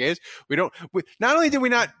quarterback is. Not only did we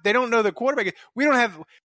not. They don't know the quarterback. We don't have.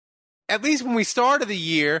 At least when we started the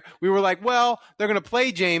year, we were like, well, they're going to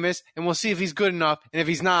play Jameis, and we'll see if he's good enough. And if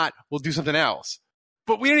he's not, we'll do something else.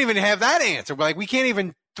 But we don't even have that answer. We're like, we can't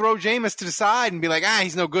even throw Jameis to the side and be like,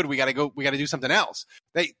 he's no good. We got to do something else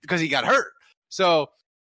because he got hurt. So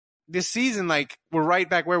this season, like, we're right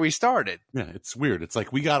back where we started. Yeah, it's weird. It's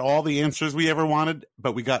like we got all the answers we ever wanted,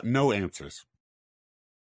 but we got no answers.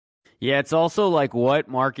 Yeah, it's also like, what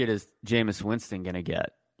market is Jameis Winston going to get?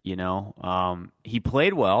 He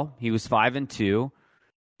played well. He was 5-2.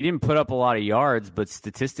 He didn't put up a lot of yards, but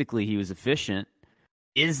statistically he was efficient.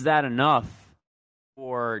 Is that enough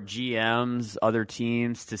for GMs, other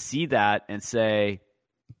teams to see that and say,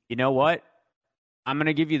 you know what? I'm going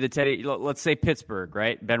to give you the Teddy. Let's say Pittsburgh,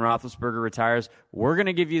 right? Ben Roethlisberger retires. We're going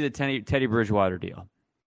to give you the Teddy Bridgewater deal.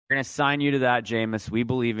 We're going to sign you to that, Jameis. We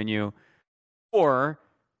believe in you. Or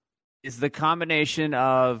is the combination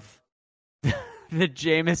of the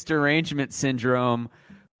Jameis derangement syndrome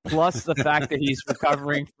plus the fact that he's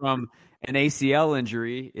recovering from an ACL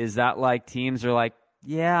injury, is that like teams are like,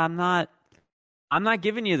 yeah, I'm not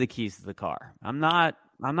giving you the keys to the car. I'm not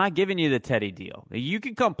giving you the Teddy deal. You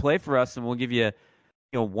can come play for us and we'll give you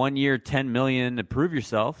 1 year, $10 million to prove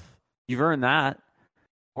yourself. You've earned that.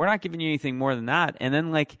 We're not giving you anything more than that. And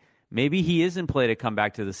then like maybe he is in play to come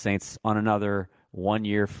back to the Saints on another 1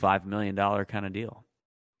 year, $5 million kind of deal.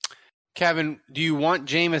 Kevin, do you want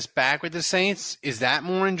Jameis back with the Saints? Is that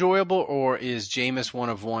more enjoyable, or is Jameis one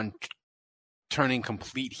of one turning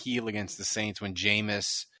complete heel against the Saints when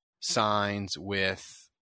Jameis signs with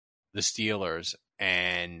the Steelers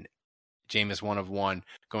and Jameis one of one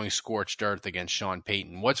going scorched earth against Sean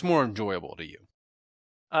Payton? What's more enjoyable to you?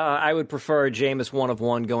 I would prefer Jameis one of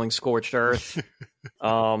one going scorched earth.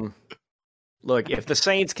 Look, if the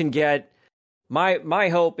Saints can get my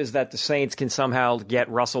hope is that the Saints can somehow get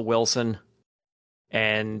Russell Wilson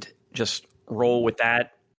and just roll with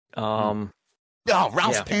that.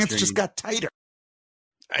 Ralph's pants just got tighter.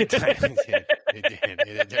 It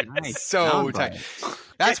did. Nice. So tight.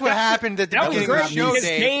 That's what happened at the beginning of the show,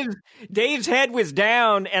 Dave. Dave's head was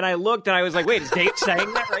down, and I looked, and I was like, wait, is Dave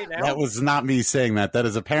saying that right now? That was not me saying that. That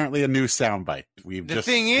is apparently a new soundbite. The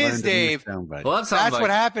thing is, Dave, that's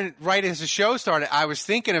what happened right as the show started. I was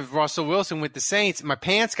thinking of Russell Wilson with the Saints. My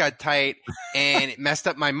pants got tight, and it messed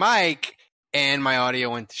up my mic, and my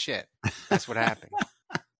audio went to shit. That's what happened.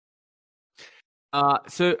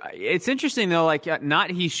 So it's interesting though, like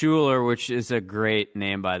not Heath Schuler, which is a great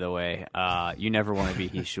name, by the way. You never want to be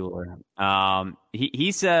Heath Schuler.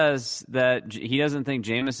 He says that he doesn't think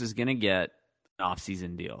Jameis is going to get an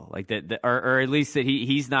off-season deal, like that, or at least that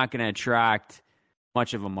he's not going to attract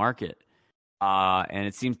much of a market. And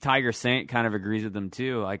it seems Tiger Saint kind of agrees with them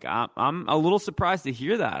too. Like I'm a little surprised to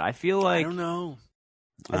hear that. I feel like I don't know.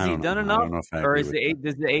 Has he done enough, or does the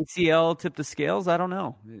ACL tip the scales? I don't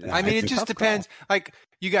know. I mean, it just depends. Like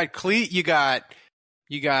you got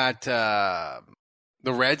the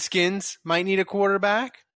Redskins might need a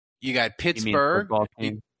quarterback. You got Pittsburgh.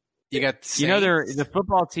 You got the Saints. The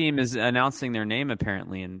football team is announcing their name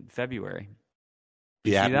apparently in February.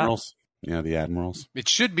 The Admirals. Yeah, the Admirals. It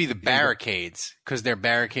should be the Barricades because their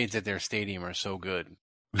barricades at their stadium are so good.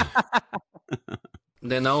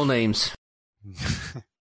 They're no names.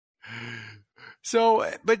 So,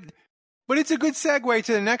 but it's a good segue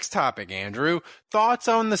to the next topic, Andrew. Thoughts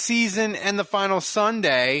on the season and the final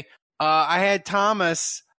Sunday. I had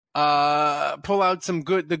Thomas pull out some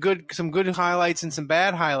good highlights and some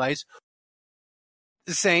bad highlights.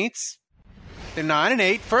 The Saints, they're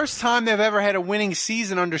 9-8. First time they've ever had a winning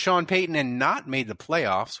season under Sean Payton and not made the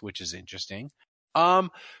playoffs, which is interesting.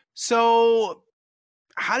 So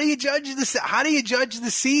how do you judge this? How do you judge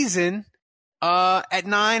the season? At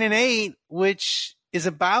 9-8, which is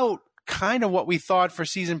about kind of what we thought for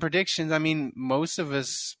season predictions. I mean, most of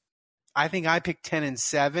us, I think I picked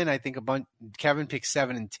 10-7. I think Kevin picked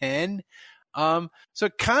 7-10. So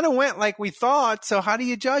it kind of went like we thought. So how do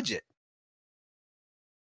you judge it?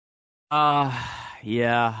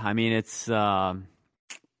 Yeah. I mean, it's Trevor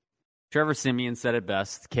Siemian said it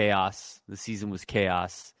best. Chaos. The season was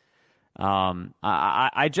chaos.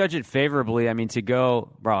 I judge it favorably. I mean, to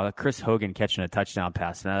go, Chris Hogan catching a touchdown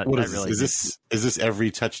pass. Is this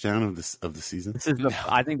every touchdown of the season?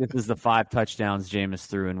 I think this is the 5 touchdowns Jameis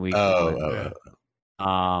threw in week. Oh.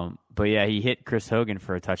 But yeah, he hit Chris Hogan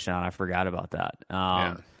for a touchdown. I forgot about that.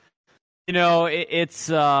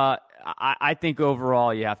 I think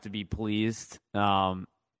overall you have to be pleased.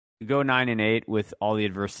 Go 9-8 with all the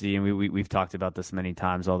adversity, and we've talked about this many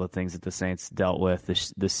times. All the things that the Saints dealt with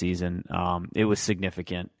this season, it was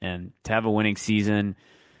significant, and to have a winning season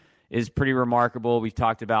is pretty remarkable. We've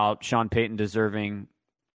talked about Sean Payton deserving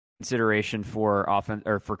consideration for offense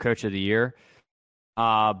or for Coach of the Year,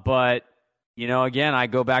 but again, I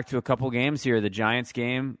go back to a couple games here. The Giants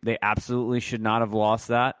game, they absolutely should not have lost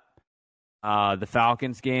that. The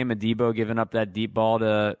Falcons game, Adebo giving up that deep ball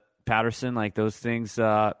to Patterson, like those things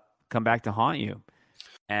come back to haunt you.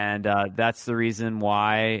 And that's the reason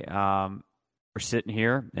why we're sitting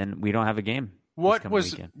here and we don't have a game. What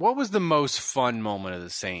was the most fun moment of the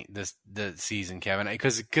season, Kevin?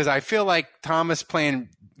 Because I feel like Thomas playing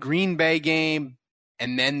Green Bay game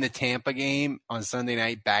and then the Tampa game on Sunday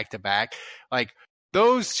night back to back, like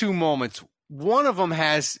those two moments. One of them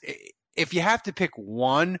has. If you have to pick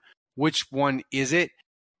one, which one is it?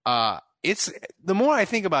 It's the more I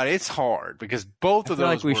think about it, it's hard because both of those.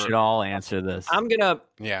 I feel like we should all answer this. I'm gonna.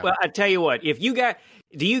 Yeah. Well, I tell you what. If you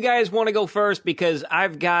do you guys want to go first? Because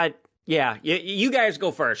I've got. Yeah, you guys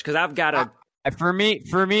go first because I've got a. For me,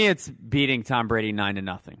 it's beating Tom Brady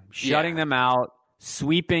 9-0, shutting them out,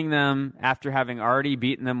 sweeping them after having already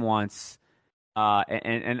beaten them once. This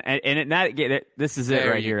is it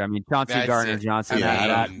right here. I mean, Chauncey Gardner-Johnson,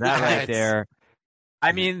 that right there.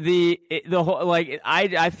 I mean, the whole, like,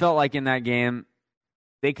 I felt like in that game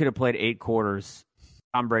they could have played 8 quarters.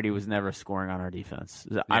 Tom Brady was never scoring on our defense.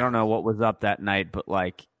 Yeah. I don't know what was up that night, but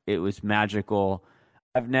like it was magical.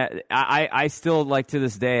 I still, like, to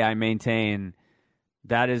this day, I maintain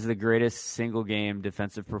that is the greatest single game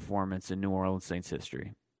defensive performance in New Orleans Saints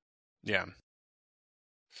history. Yeah.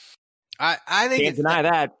 I think Can't deny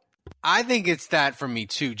that. I think it's that for me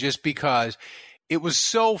too, just because it was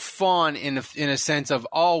so fun in a sense of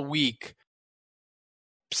all week.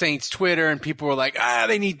 Saints Twitter and people were like,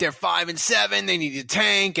 they need their 5-7, they need to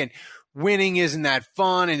tank, and winning isn't that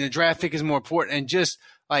fun, and the draft pick is more important, and just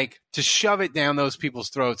like to shove it down those people's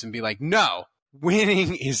throats and be like, no,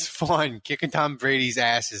 winning is fun. Kicking Tom Brady's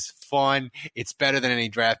ass is fun. It's better than any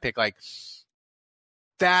draft pick. Like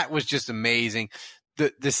that was just amazing.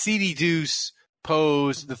 The CD Deuce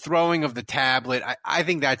pose, the throwing of the tablet. I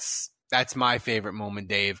think that's my favorite moment,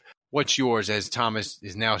 Dave. What's yours as Thomas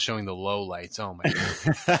is now showing the low lights? Oh, my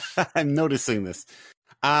God. I'm noticing this.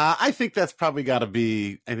 I think that's probably got to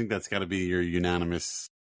be – I think that's got to be your unanimous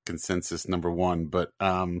consensus number one. But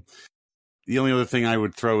the only other thing I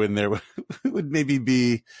would throw in there would maybe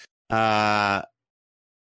be, the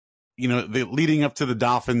leading up to the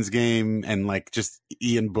Dolphins game and, like, just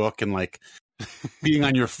Ian Book and, like, being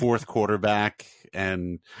on your fourth quarterback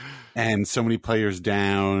and so many players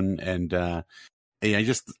down and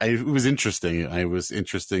it was interesting. It was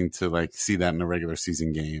interesting to like see that in a regular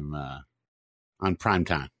season game on prime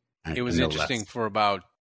time. It was interesting for about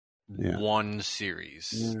one series.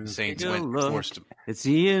 Saints went forced to... It's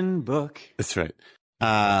Ian Book. That's right.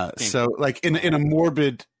 So like in a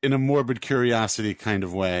morbid curiosity kind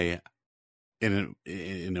of way, in an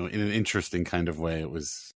interesting kind of way, it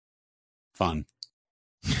was fun.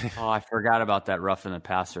 Oh, I forgot about that roughing the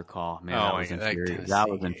passer call. Man, that was infuriating. That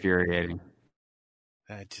was infuriating.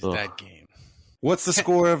 That game. What's the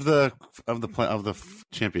score of the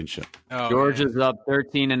championship? Georgia's up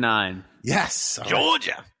 13-9. Yes,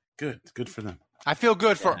 Georgia. Good for them. I feel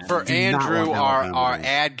good for Andrew, our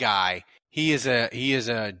ad guy. He is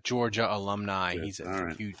a Georgia alumni. Good. He's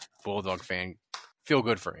a huge Bulldog fan. Feel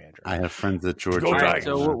good for Andrew. I have friends at Georgia. All right,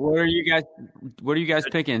 so what are you guys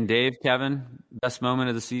picking? Dave, Kevin, best moment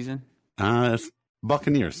of the season?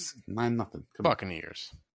 Buccaneers 9-0.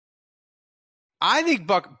 Buccaneers. I think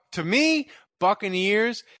to me,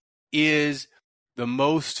 Buccaneers is the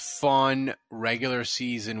most fun regular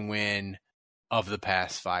season win of the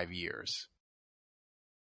past 5 years.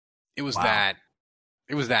 It was that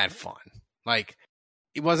fun. Like,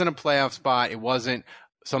 it wasn't a playoff spot. It wasn't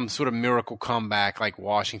some sort of miracle comeback like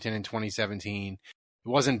Washington in 2017. It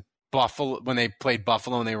wasn't Buffalo when they played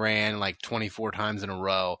Buffalo and they ran like 24 times in a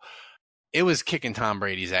row. It was kicking Tom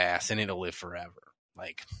Brady's ass, and it'll live forever.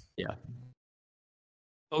 Like, yeah.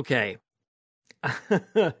 Okay.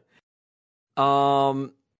 All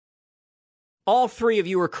three of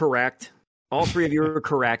you are correct.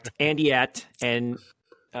 And yet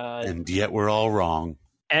we're all wrong.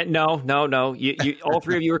 And no. You all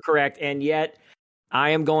three of you are correct, and yet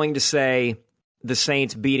I am going to say the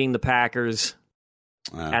Saints beating the Packers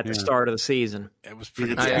at the start of the season. It was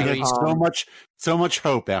pretty. We had so much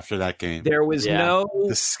hope after that game. There was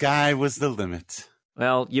the sky was the limit.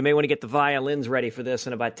 Well, you may want to get the violins ready for this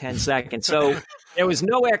in about 10 seconds. So there was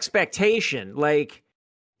no expectation. Like,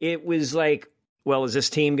 it was like, well, is this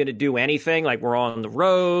team going to do anything? Like, we're on the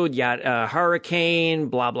road, you got a hurricane,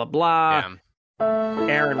 blah, blah, blah. Yeah.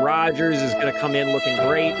 Aaron Rodgers is going to come in looking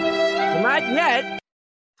great. Well, not yet.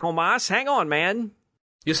 Tomas, hang on, man.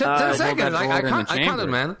 You said 10 seconds. I counted,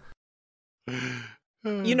 man.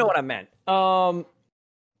 You know what I meant.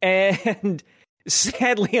 And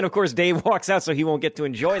sadly, and of course, Dave walks out, so he won't get to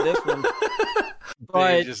enjoy this one. But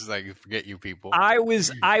Dave just like, forget you people. I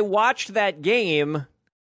watched that game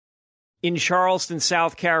in Charleston,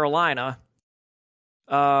 South Carolina,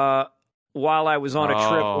 while I was on a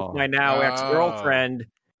trip with my now ex-girlfriend.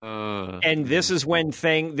 And this is when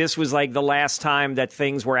this was like the last time that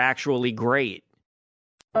things were actually great.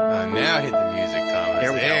 Now hit the music, Thomas.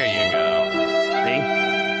 There you go.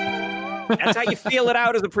 That's how you feel it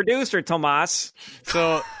out as a producer, Tomas.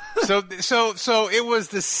 So it was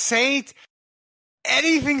the Saints.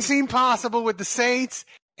 Anything seemed possible with the Saints,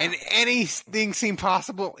 and anything seemed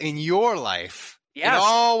possible in your life. Yes. It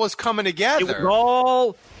all was coming together.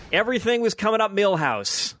 Everything was coming up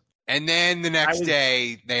Millhouse. And then the next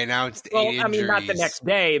day, they announced 8 injuries. I mean, not the next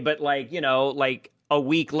day, but like a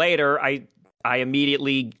week later, I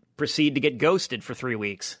immediately proceed to get ghosted for 3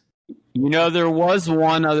 weeks. There was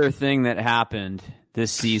one other thing that happened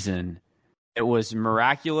this season. It was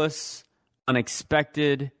miraculous,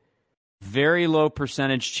 unexpected, very low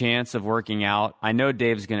percentage chance of working out. I know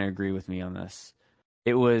Dave's going to agree with me on this.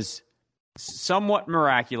 It was somewhat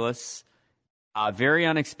miraculous, very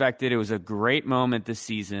unexpected. It was a great moment this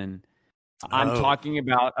season. I'm talking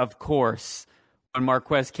about, of course, when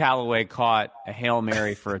Marquez Callaway caught a Hail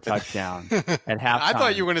Mary for a touchdown at halftime. I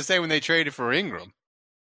thought you were going to say when they traded for Ingram.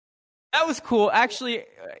 That was cool. Actually,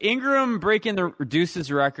 Ingram breaking the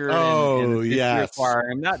Deuces record. Oh, and yes.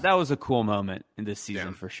 That was a cool moment in this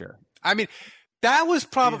season for sure. I mean, that was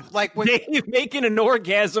probably like when Dave making an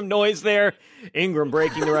orgasm noise there. Ingram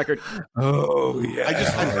breaking the record. Oh, yeah.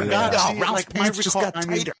 I forgot. Oh, See, Ralph's like, my pants just recall- got I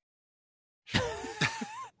mean, tighter.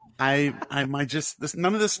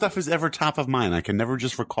 none of this stuff is ever top of mind. I can never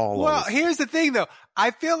just recall all Well, this. here's the thing, though.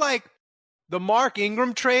 I feel like the Mark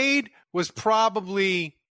Ingram trade was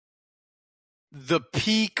probably the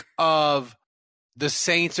peak of the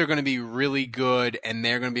Saints are going to be really good and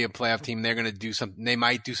they're going to be a playoff team. They're going to do something. They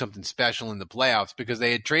might do something special in the playoffs because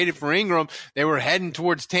they had traded for Ingram. They were heading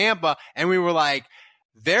towards Tampa, and we were like,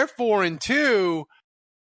 they're 4-2.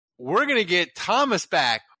 We're going to get Thomas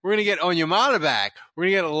back. We're going to get Onyemata back. We're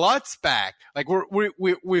going to get Lutz back. Like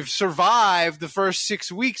we've survived the first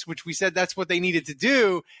 6 weeks, which we said that's what they needed to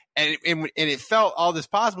do. And it felt all this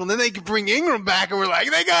possible. And then they could bring Ingram back, and we're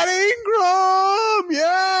like, they got Ingram,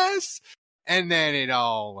 yes. And then it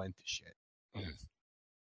all went to shit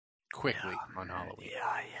quickly on Halloween.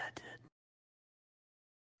 Yeah, it did.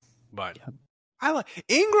 But I like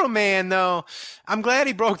Ingram, man. Though I'm glad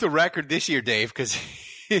he broke the record this year, Dave, because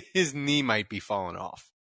his knee might be falling off.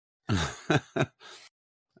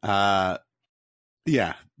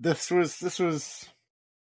 Yeah, this was.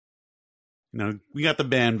 We got the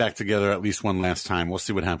band back together at least one last time. We'll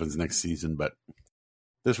see what happens next season, but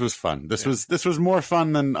this was fun. This was more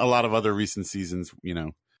fun than a lot of other recent seasons.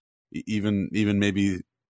 Even maybe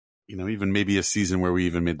a season where we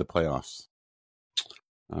even made the playoffs.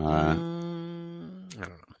 I don't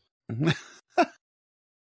know.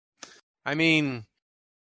 I mean,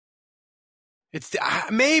 it's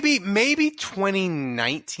maybe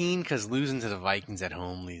 2019 because losing to the Vikings at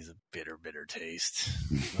home leaves a bitter taste.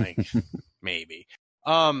 Like maybe.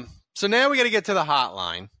 So now we got to get to the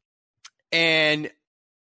hotline, and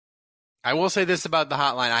I will say this about the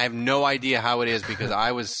hotline: I have no idea how it is because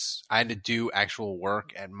I had to do actual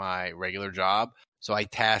work at my regular job, so I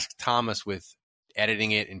tasked Thomas with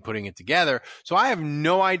editing it and putting it together. So I have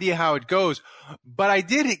no idea how it goes, but I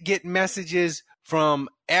did get messages from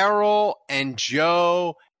Errol and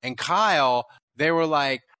Joe and Kyle. They were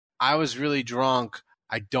like, I was really drunk.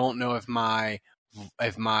 I don't know if my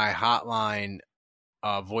hotline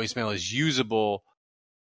voicemail is usable.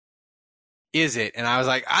 Is it? And I was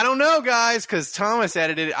like, I don't know, guys, because Thomas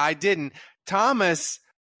edited it. I didn't. Thomas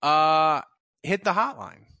hit the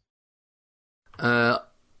hotline.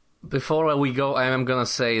 Before we go, I am going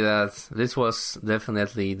to say that this was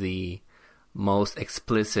definitely the most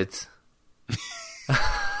explicit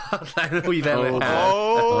hotline we've ever had.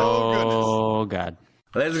 Oh, God.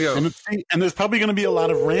 Let's go. And there's probably going to be a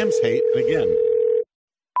lot of Rams hate again.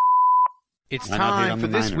 It's Why not hate time on for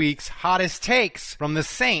the this Niners? week's hottest takes from the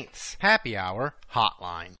Saints Happy Hour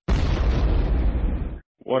Hotline.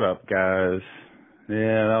 What up, guys?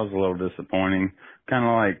 Yeah, that was a little disappointing. Kind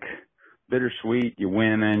of like bittersweet. You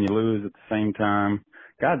win and you lose at the same time.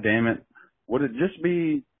 God damn it. Would it just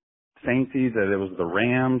be Saintsy that it was the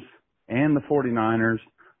Rams and the 49ers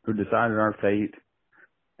who decided our fate?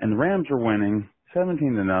 And the Rams were winning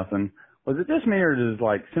 17-0. Was it just me, or does,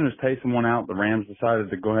 like, as soon as Taysom went out, the Rams decided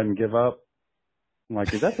to go ahead and give up?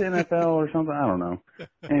 Like, is that the NFL or something? I don't know.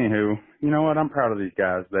 Anywho, you know what? I'm proud of these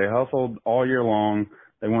guys. They hustled all year long.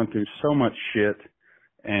 They went through so much shit,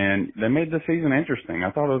 and they made the season interesting.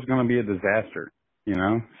 I thought it was going to be a disaster,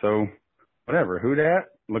 So, whatever. Who dat?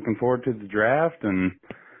 Looking forward to the draft, and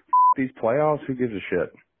these playoffs. Who gives a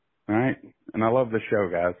shit? All right? And I love the show,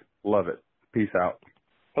 guys. Love it. Peace out.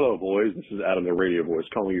 Hello, boys. This is Adam, the radio voice,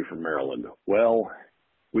 calling you from Maryland. Well,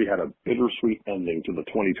 we had a bittersweet ending to the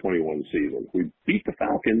 2021 season. We beat the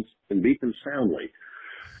Falcons and beat them soundly.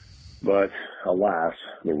 But, alas,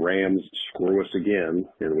 the Rams screw us again,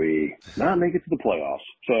 and we not make it to the playoffs.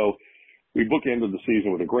 So, we bookended the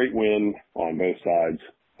season with a great win on both sides.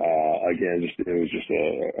 Again, it was just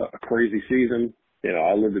a crazy season.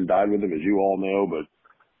 I lived and died with them, as you all know, but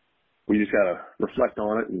we just got to reflect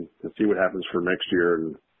on it and see what happens for next year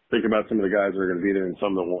and think about some of the guys that are going to be there and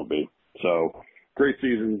some that won't be. So, great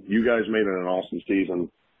season. You guys made it an awesome season.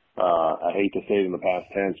 I hate to say it in the past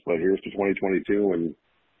tense, but here's to 2022, and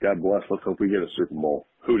God bless. Let's hope we get a Super Bowl.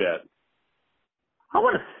 Who dat? I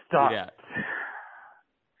want to start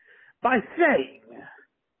by saying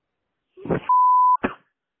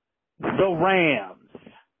the Rams,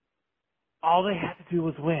 all they had to do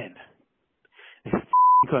was win. They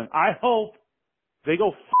couldn't. I hope they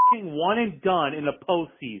go one and done in the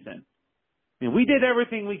postseason. I mean, we did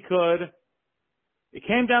everything we could. It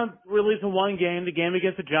came down really to one game, the game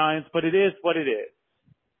against the Giants, but it is what it is.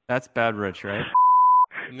 That's bad, Rich, right?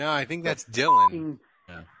 No, I think that's Dylan.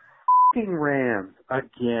 Fucking Rams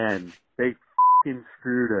again. They fucking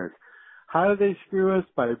screwed us. How did they screw us?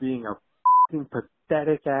 By being a fucking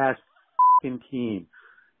pathetic ass fucking team.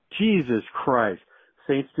 Jesus Christ.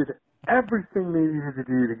 Saints did everything they needed to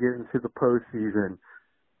do to get into the postseason.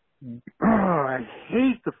 I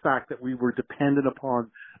hate the fact that we were dependent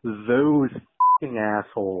upon those fucking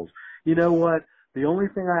assholes. You know what? The only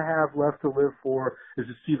thing I have left to live for is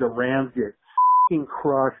to see the Rams get fucking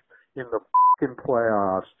crushed in the fucking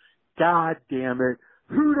playoffs. God damn it.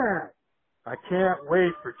 Who dat? I can't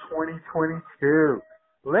wait for 2022.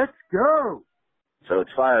 Let's go. So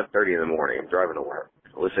it's 5:30 in the morning. I'm driving to work,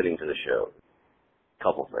 listening to the show.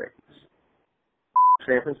 Couple things.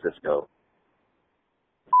 San Francisco.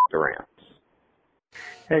 The Rams.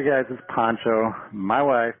 Hey guys, it's Poncho. My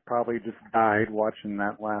wife probably just died watching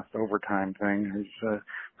that last overtime thing.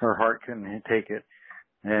 Her heart couldn't take it.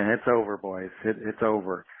 And it's over, boys. It's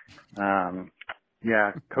over.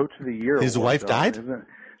 Yeah, Coach of the Year. His wife died?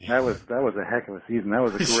 That was a heck of a season. That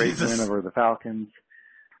was a great win over the Falcons.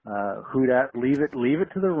 Who dat? Leave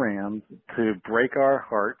it to the Rams to break our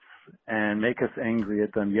hearts and make us angry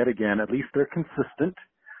at them yet again. At least they're consistent.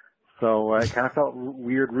 So it kind of felt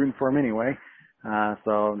weird rooting for them anyway.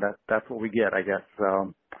 So that's what we get, I guess.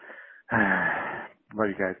 So, love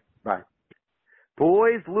you guys. Bye.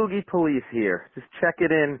 Boys, Loogie Police here. Just checking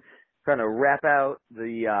in, trying to wrap out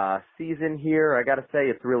the season here. I got to say,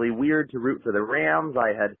 it's really weird to root for the Rams.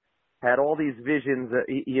 I had all these visions,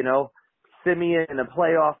 Simeon in a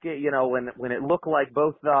playoff game, when it looked like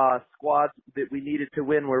both squads that we needed to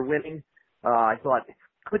win were winning. I thought,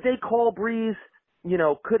 could they call Breeze?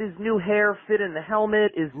 Could his new hair fit in the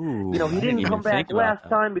helmet? He didn't come back last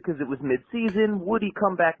time because it was mid-season. Would he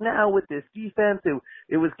come back now with this defense?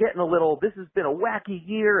 It was getting a little, this has been a wacky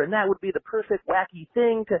year, and that would be the perfect wacky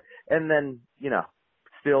thing and then,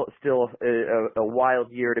 still a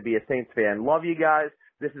wild year to be a Saints fan. Love you guys.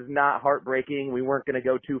 This is not heartbreaking. We weren't going to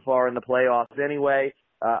go too far in the playoffs anyway.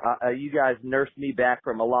 You guys nursed me back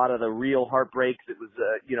from a lot of the real heartbreaks. It was,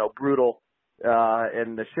 brutal.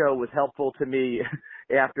 And the show was helpful to me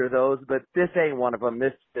after those, but this ain't one of them.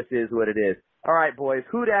 This is what it is. All right, boys.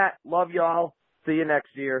 Who dat? Love y'all. See you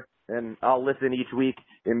next year, and I'll listen each week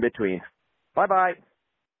in between. Bye-bye.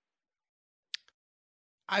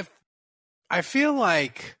 I feel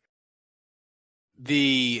like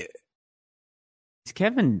Is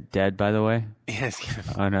Kevin dead, by the way? Yes.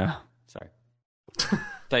 Oh, no. Sorry.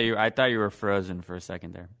 I thought you were frozen for a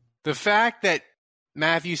second there. The fact that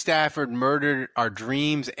Matthew Stafford murdered our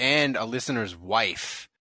dreams and a listener's wife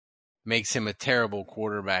makes him a terrible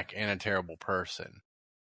quarterback and a terrible person.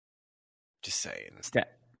 Just saying.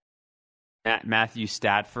 Matthew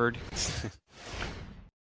Stafford.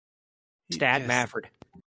 Mafford.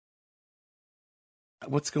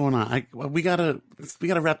 What's going on? We gotta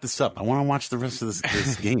wrap this up. I want to watch the rest of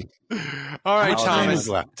this game. All right, Thomas.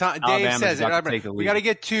 Dave says it. We got to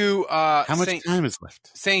get to how much time is left?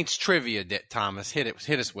 Saints trivia. Thomas,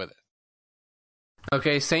 hit us with it.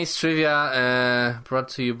 Okay, Saints trivia brought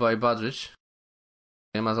to you by Budrich.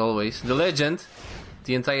 Him as always, the legend.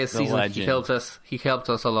 The entire season he helped us. He helped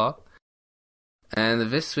us a lot. And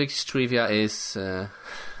this week's trivia is,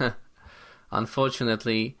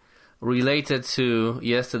 unfortunately, related to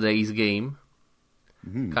yesterday's game,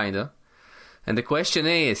 kinda. And the question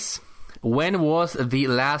is, when was the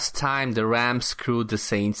last time the Rams screwed the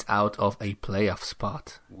Saints out of a playoff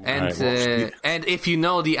spot? And and if you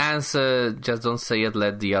know the answer, just don't say it.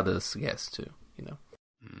 Let the others guess too.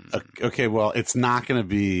 Okay, well, it's not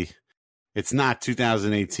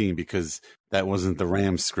 2018 because that wasn't the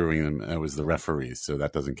Rams screwing them. It was the referees, so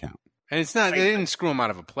that doesn't count. And it's not. They didn't screw him out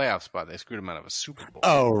of a playoff spot. They screwed him out of a Super Bowl.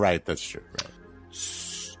 Oh, right. That's true. Right.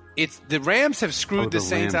 It's the Rams have screwed the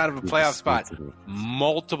Saints out of a playoff spot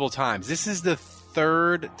multiple times. This is the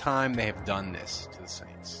third time they have done this to the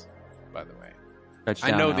Saints. By the way,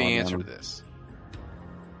 I know the answer to this.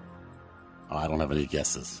 Oh, I don't have any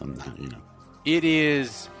guesses. I'm not. It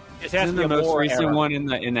is. It has to be the most recent era. one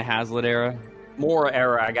in the Hazlitt era. Mora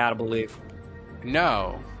era, I gotta believe.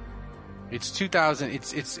 No. It's 2000.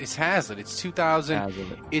 It's Hazlitt. It's 2000.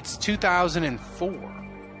 Hazlitt. It's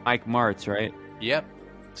 2004. Mike Martz, right? Yep.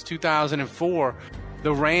 It's 2004.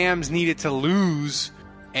 The Rams needed to lose,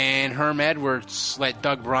 and Herm Edwards let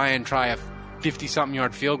Doug Bryan try a 50-something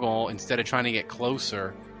yard field goal instead of trying to get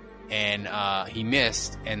closer, and he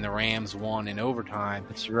missed, and the Rams won in overtime.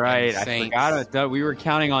 That's right. I forgot about Doug. We were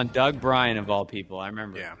counting on Doug Bryan of all people. I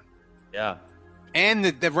remember. Yeah. And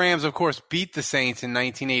the Rams, of course, beat the Saints in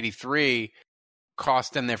 1983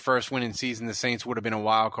 cost them their first win in season, the Saints would have been a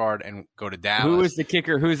wild card and go to Dallas. Who was the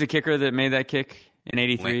kicker? Who's the kicker that made that kick in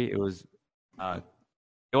 '83? It was.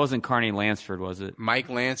 It wasn't Carney Lansford, was it? Mike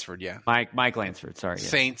Lansford, yeah. Mike Lansford. Sorry. Yeah.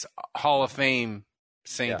 Saints Hall of Fame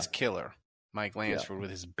Saints killer, Mike Lansford with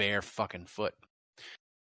his bare fucking foot.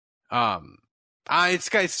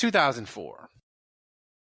 It's 2004.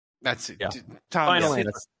 That's it. Yeah. Final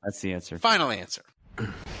answer. That's the answer. Final answer.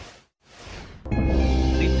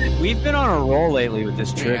 We've been on a roll lately with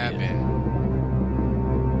this trivia. We have been.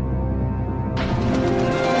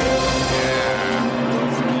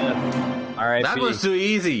 All right. That was too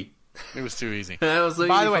easy. It was too easy. That was too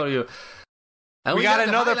By easy the way, for you. And we got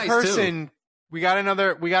another person. Too. We got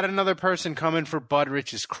another person coming for Bud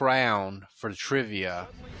Rich's crown for the trivia.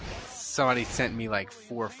 Somebody sent me like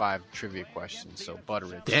 4 or 5 trivia questions. So Bud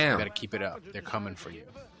Rich, you got to keep it up. They're coming for you.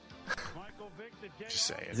 Just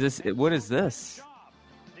saying. What is this?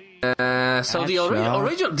 So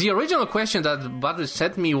the original question that Bud Rich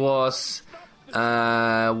sent me was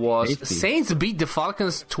Saints beat the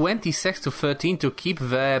Falcons 26-13 to keep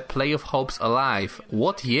their playoff hopes alive.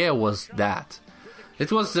 What year was that?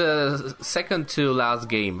 It was the second to last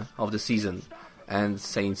game of the season, and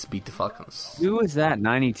Saints beat the Falcons. Who was that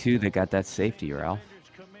 92 that got that safety, Ralph?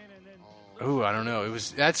 Oh, I don't know.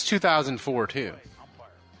 That's 2004 too.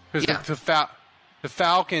 Because the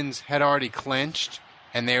Falcons had already clinched,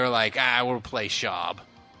 and they were like, we'll play Schaub.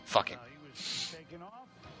 Fuck it.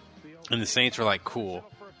 And the Saints were like, cool.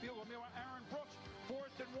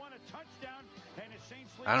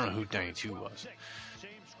 I don't know who 92 was.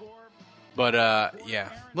 But yeah.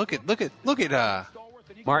 Look at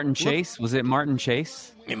Martin Chase? Was it Martin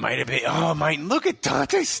Chase? It might have been. Oh, look at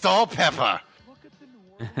Dante Stallpepper.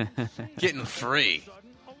 Getting free.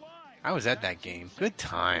 I was at that game. Good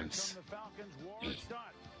times.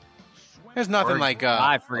 There's nothing like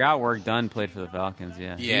I forgot Work Done played for the Falcons,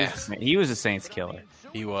 yeah. Yeah. He was a Saints killer.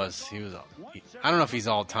 He was. I don't know if he's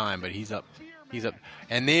all time, but he's up.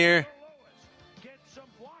 And there,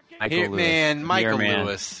 Michael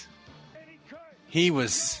Lewis. He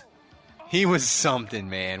was something,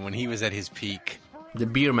 man, when he was at his peak. The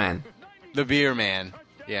beer man.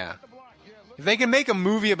 Yeah. If they can make a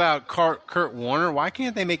movie about Kurt Warner, why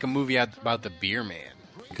can't they make a movie about the beer man?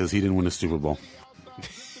 Because he didn't win a Super Bowl.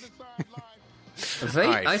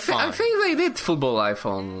 I think they did Football Life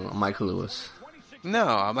on Michael Lewis. No,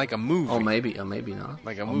 I'm like a movie. Oh, maybe not.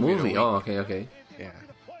 Like a movie. Oh, okay. Yeah.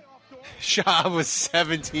 Shaw was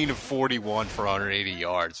 17 of 41 for 180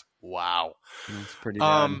 yards. Wow. That's pretty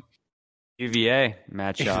bad. UVA,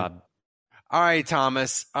 Matt Schaub. All right,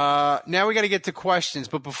 Thomas. Now we got to get to questions.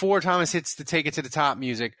 But before Thomas hits the Take It to the Top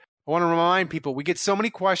music, I want to remind people, we get so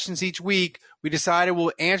many questions each week. We decided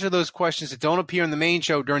we'll answer those questions that don't appear in the main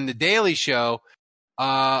show during the daily show.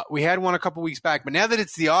 We had one a couple weeks back, but now that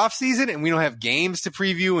it's the off season and we don't have games to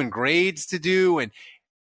preview and grades to do and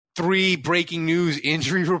 3 breaking news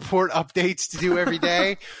injury report updates to do every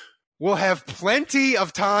day, we'll have plenty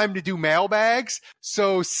of time to do mailbags.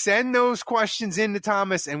 So send those questions in to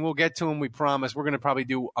Thomas and we'll get to them. We promise. We're going to probably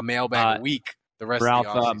do a mailbag a week. The rest Ralph,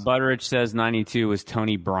 of the off-season. Butteridge says 92 was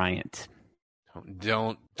Tony Bryant.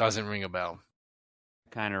 Doesn't ring a bell.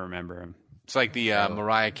 Kind of remember him. It's like the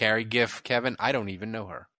Mariah Carey gif, Kevin. I don't even know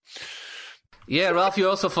her. Yeah, Ralph, you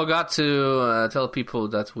also forgot to tell people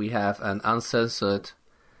that we have an uncensored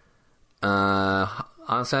hotline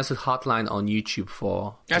on YouTube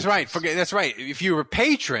for... That's right. That's right. If you're a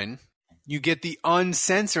patron, you get the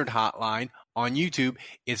uncensored hotline on YouTube.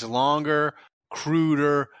 It's longer,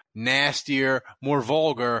 cruder, nastier, more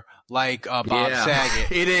vulgar, like Bob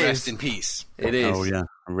Saget. It is. Rest in peace. It is. Oh, yeah.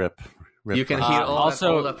 Rip. You can hear all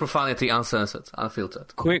that profanity uncensored,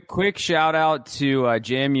 unfiltered. Quick shout out to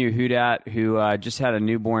JMU Houdat, who just had a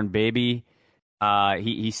newborn baby.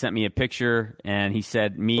 He sent me a picture and he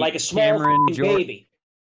said, "Meet like a small Cameron baby."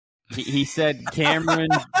 He said Cameron,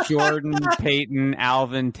 Jordan, Peyton,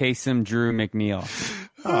 Alvin, Taysom, Drew, McNeil.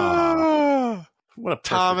 What a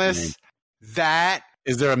Thomas. name. That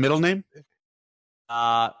is there a middle name?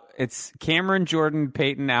 It's Cameron, Jordan,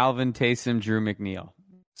 Peyton, Alvin, Taysom, Drew, McNeil.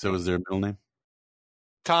 So is there a middle name?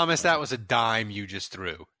 Thomas, that was a dime you just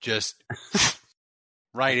threw. Just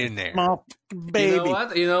right in there. Baby.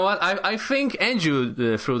 You know what? I think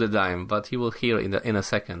Andrew threw the dime, but he will hear in a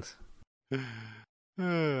second.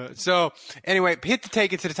 So, anyway, hit the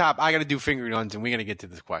Take It to the Top. I got to do finger guns, and we're going to get to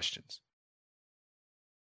the questions.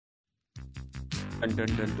 Dun, dun,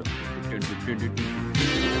 dun, dun, dun, dun, dun, dun.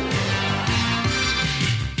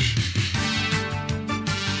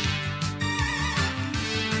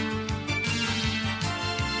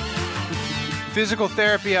 Physical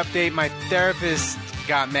therapy update. My therapist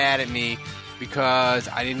got mad at me because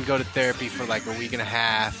I didn't go to therapy for like a week and a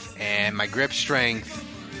half, and my grip strength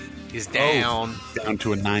is down. Down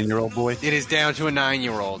to a 9-year-old boy? It is down to a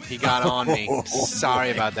 9-year-old. He got on me.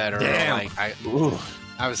 Sorry about that, Earl. Damn. Like,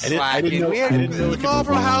 I was slacking. I didn't know, we had the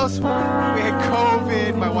Marlboro House. We had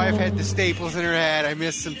COVID. My wife had the staples in her head. I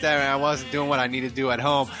missed some therapy. I wasn't doing what I needed to do at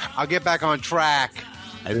home. I'll get back on track.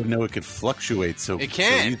 I didn't know it could fluctuate so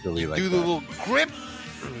easily like do that. The little grip.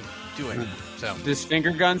 Do it. So, does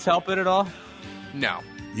finger guns help it at all? No.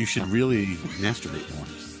 You should really masturbate more.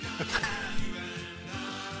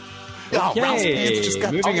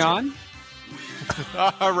 Okay, moving on.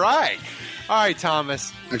 All right,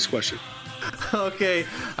 Thomas. Next question. Okay,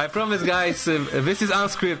 I promise, guys, this is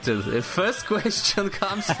unscripted. The first question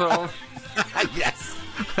comes from... Yes.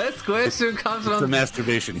 First question comes from... It's a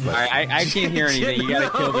masturbation question. I can't hear anything. You gotta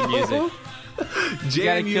kill the music. You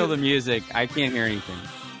gotta kill the music. I can't hear anything.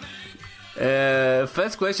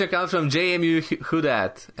 First question comes from JMU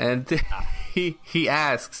Hudat, and he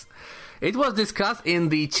asks, it was discussed in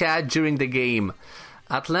the chat during the game.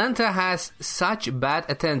 Atlanta has such bad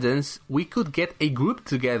attendance, we could get a group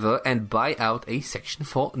together and buy out a section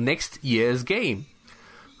for next year's game.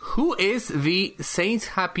 Who is the Saints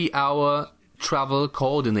Happy Hour travel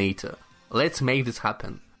coordinator? Let's make this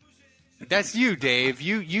happen. That's you, Dave.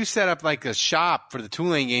 You set up like a shop for the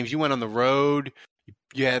Tulane games. You went on the road.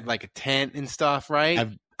 You had like a tent and stuff, right?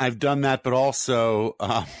 I've done that, but also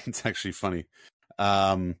it's actually funny.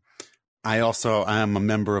 I am a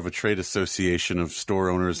member of a trade association of store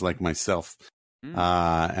owners like myself.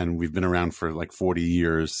 And we've been around for like 40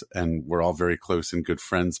 years, and we're all very close and good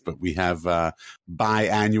friends, but we have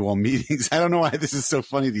biannual meetings. I don't know why this is so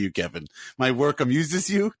funny to you, Kevin. My work amuses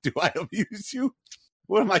you? Do I amuse you?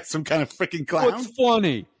 What am I, some kind of freaking clown? What's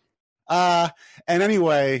funny? And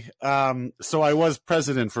anyway, so I was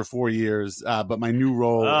president for 4 years, but my new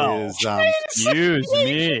role is... Excuse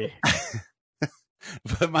me.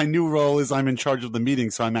 But my new role is I'm in charge of the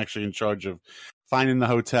meeting, so I'm actually in charge of finding the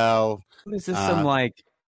hotel. This is some like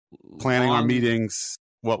planning our meetings,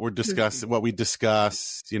 what we discuss, all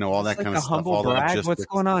that kind of stuff. Humble brag. What's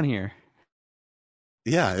going on here?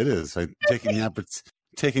 Yeah, it is. I'm taking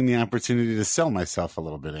the opportunity to sell myself a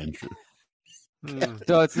little bit, Andrew.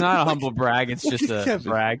 So it's not a humble brag. It's just a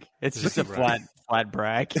brag. It's just a flat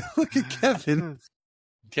brag. Look at Kevin.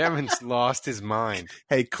 Kevin's lost his mind.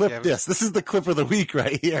 Hey, clip this. This is the clip of the week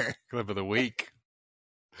right here. Clip of the week.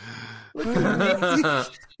 Look at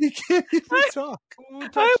he can't even talk. I'm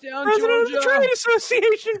president of the trade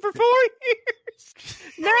association for 4 years.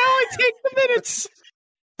 Now I take the minutes.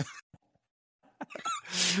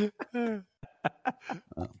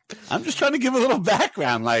 I'm just trying to give a little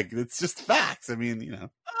background. Like, it's just facts. I mean,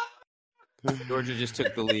 Georgia just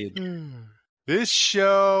took the lead. This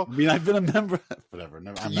show. I mean, I've been a member. Whatever.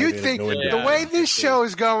 You think the way this show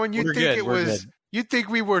is going, you'd think it was. You'd think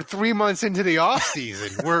we were 3 months into the off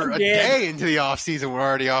season. We're a day into the off season. We're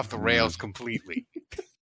already off the rails completely.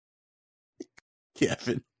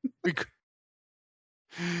 Kevin.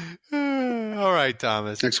 All right,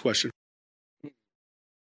 Thomas. Next question.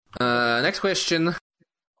 Next question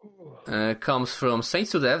comes from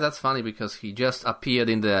Saints to Death. That's funny because he just appeared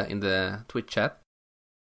in the Twitch chat.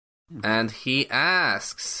 And he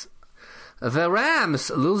asks, the Rams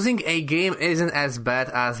losing a game isn't as bad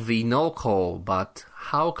as the no call, but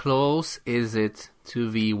how close is it to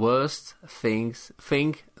the worst thing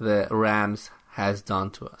the Rams has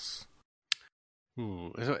done to us?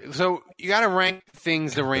 So you got to rank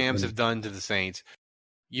things the Rams have done to the Saints.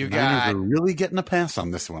 Niners are really getting a pass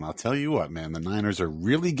on this one. I'll tell you what, man. The Niners are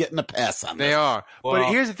really getting a pass on this. They are. Well, but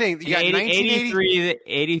here's the thing. You got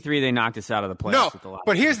 83, they knocked us out of the playoffs. No, with the last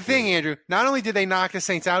but here's the thing, Andrew. Not only did they knock the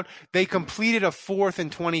Saints out, they completed a 4th and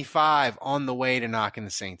 25 on the way to knocking the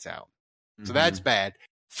Saints out. So that's bad.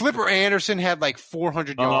 Flipper Anderson had like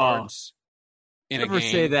 400 yards in a game. Never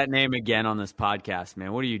say that name again on this podcast,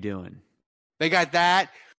 man. What are you doing? They got that.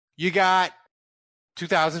 You got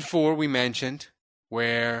 2004, we mentioned,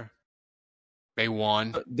 where they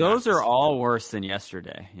won. Those are all worse than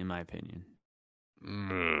yesterday, in my opinion.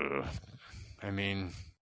 I mean,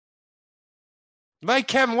 like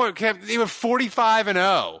Kevin, they were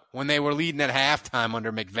 45-0 when they were leading at halftime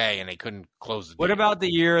under McVay, and they couldn't close the game. What about the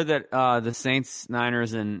year that the Saints,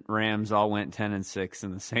 Niners, and Rams all went 10-6,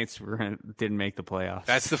 and the Saints didn't make the playoffs?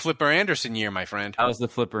 That's the Flipper Anderson year, my friend. That was the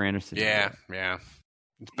Flipper Anderson year. Yeah.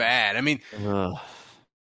 It's bad. I mean, the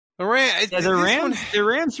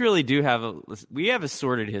Rams really do have we have a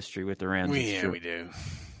sordid history with the Rams. We do.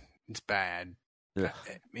 It's bad. Ugh.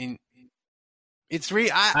 I mean, it's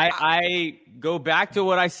I go back to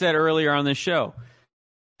what I said earlier on the show.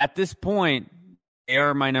 At this point, They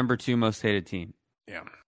are my number 2 most hated team. Yeah.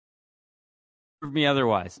 Prove me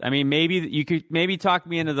otherwise. I mean, maybe you could talk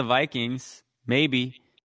me into the Vikings. Maybe.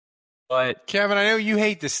 But Kevin, I know you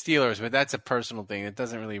hate the Steelers, but that's a personal thing. It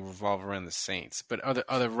doesn't really revolve around the Saints. But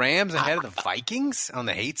are the Rams ahead of the Vikings on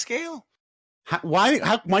the hate scale? Why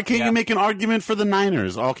can't you make an argument for the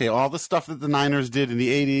Niners? Okay, all the stuff that the Niners did in the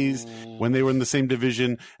 80s when they were in the same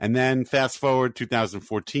division, and then fast forward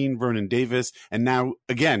 2014, Vernon Davis, and now,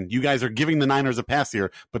 again, you guys are giving the Niners a pass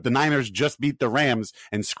here, but the Niners just beat the Rams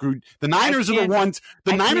and screwed. The Niners are the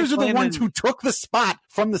ones who took the spot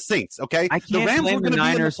from the Saints, okay? The Rams were going to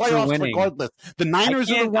be in the playoffs regardless. The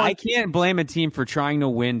Niners are the ones. I can't blame a team for trying to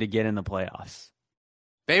win to get in the playoffs.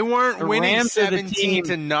 They weren't winning Rams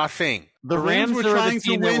 17-0. The Rams were trying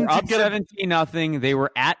to win. They were up 17-0. They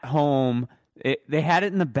were at home. They had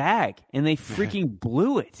it in the bag, and they freaking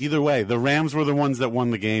blew it. Either way, the Rams were the ones that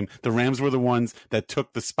won the game. The Rams were the ones that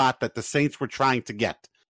took the spot that the Saints were trying to get.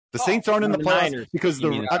 The Saints aren't in the playoffs because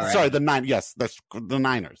the Niners. Yes, that's the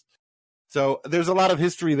Niners. So there's a lot of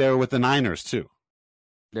history there with the Niners too.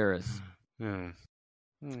 There is. A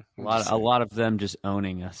lot of them just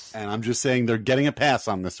owning us. And I'm just saying they're getting a pass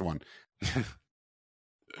on this one.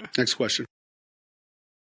 Next question.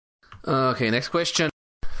 Okay, next question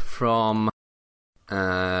from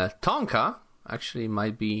Tonka. Actually,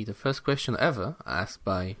 might be the first question ever asked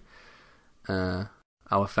by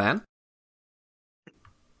our fan.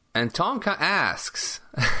 And Tonka asks,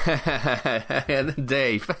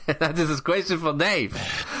 Dave, this is a question for Dave.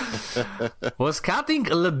 Was cutting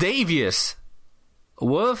Latavius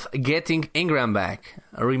worth getting Ingram back?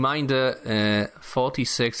 A reminder,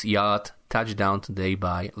 46-yard touchdown today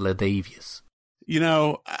by Latavius. You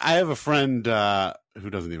know, I have a friend who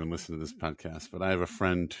doesn't even listen to this podcast, but I have a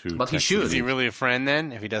friend who... But he should. Is he really a friend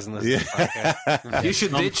then, if he doesn't listen to the podcast? You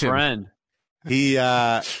should ditch him. He, he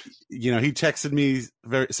texted me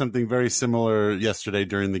something very similar yesterday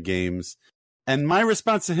during the games. And my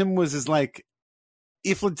response to him was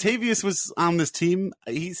if Latavius was on this team,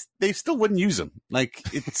 they still wouldn't use him.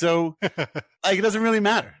 It doesn't really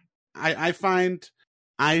matter. I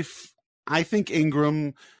think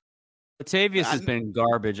Ingram. Latavius has been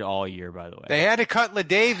garbage all year, by the way. They had to cut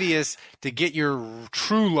Latavius to get your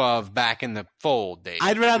true love back in the fold, Dave.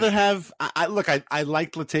 I'd rather have. I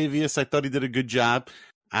liked Latavius. I thought he did a good job.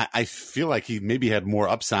 I feel like he maybe had more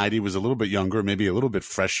upside. He was a little bit younger, maybe a little bit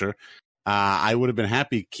fresher. I would have been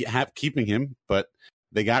happy keeping him, but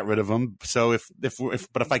they got rid of him. So if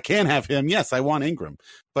I can't have him, yes, I want Ingram.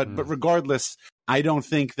 But regardless, I don't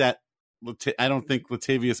think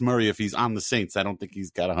Latavius Murray, if he's on the Saints, I don't think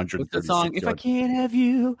he's got 136 What's the song? yards. If I can't have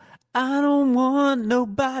you, I don't want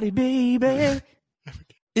nobody, baby.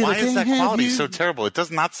 Why is that quality so terrible? It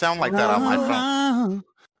does not sound like that on my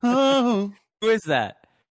phone. Who is that?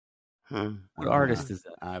 What artist is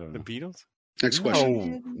that? I don't know. The Beatles? Next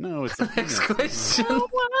question. No, it's next question.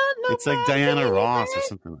 It's like Diana Ross or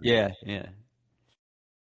something. Yeah.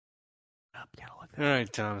 All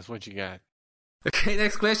right, Thomas, what you got? Okay,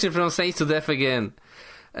 next question from Saints to Death again.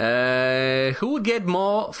 Who would get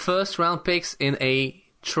more first-round picks in a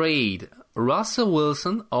trade? Russell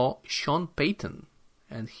Wilson or Sean Payton?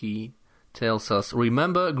 And he tells us,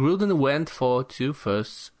 remember, Gruden went for 2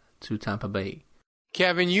 firsts to Tampa Bay.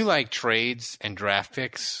 Kevin, you like trades and draft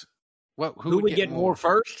picks. Who would get more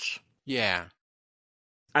firsts? Yeah.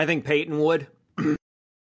 I think Peyton would.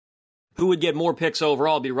 Who would get more picks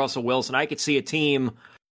overall would be Russell Wilson. I could see a team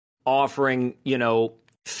offering,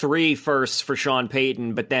 3 firsts for Sean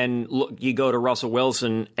Payton, but then you go to Russell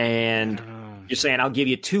Wilson and you're saying, I'll give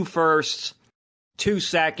you 2 firsts, 2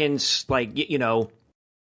 seconds,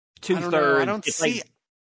 2 thirds.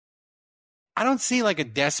 I don't see a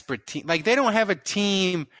desperate team. They don't have a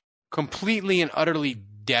team completely and utterly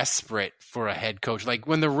desperate for a head coach.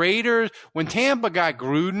 When Tampa got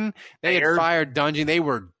Gruden, they had fired Dungy. They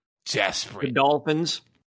were desperate. The Dolphins.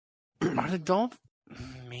 Are the Dolphins?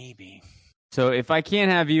 Maybe. So If I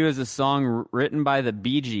Can't Have You is a song written by the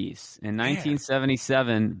Bee Gees in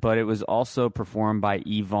 1977, but it was also performed by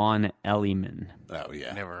Yvonne Elliman. Oh,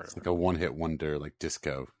 yeah. Never. It's like a one-hit wonder, like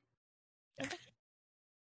disco.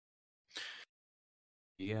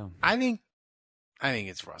 Yeah. I think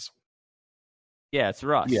it's Russell. Yeah, it's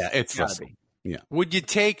Russ. Yeah, it's Russell. Yeah. Would you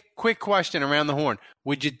take, quick question around the horn,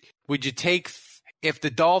 would you take, if the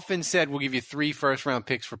Dolphins said we'll give you 3 first-round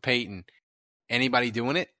picks for Peyton, anybody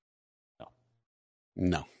doing it?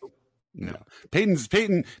 No.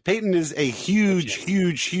 Peyton is a huge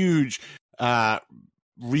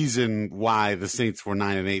reason why the Saints were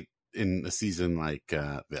 9-8 in a season like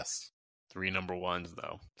this. 3 number ones,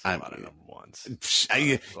 though. It's a lot of number ones.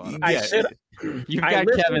 I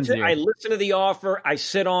listen to the offer. I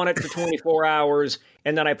sit on it for 24 hours,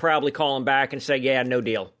 and then I probably call him back and say, "Yeah, no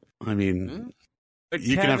deal." I mean, but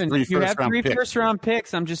you Kevin, can have 3 first-round picks. first-round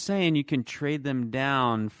picks. I'm just saying you can trade them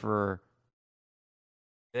down for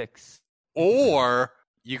picks. Or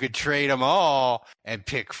you could trade them all and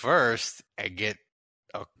pick first and get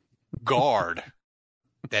a guard.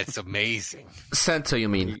 That's amazing. Center, you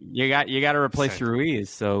mean? You got to replace Ruiz,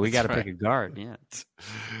 so we got to pick a guard. Yeah,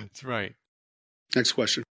 that's right. Next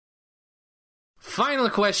question. Final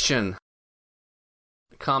question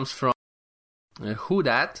comes from Who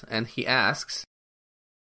Dat, and he asks,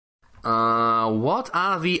 "What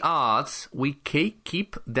are the odds we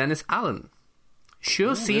keep Dennis Allen?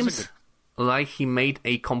 Sure seems like he made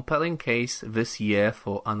a compelling case this year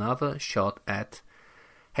for another shot at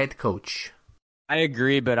head coach." I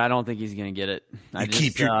agree, but I don't think he's going to get it.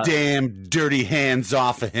 Keep your damn dirty hands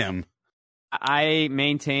off of him. I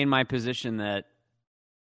maintain my position that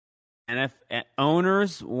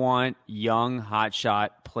owners want young, hotshot,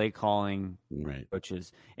 play-calling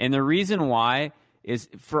coaches. And the reason why is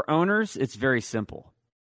for owners, it's very simple.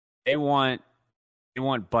 They want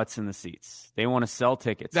butts in the seats. They want to sell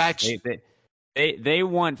tickets. They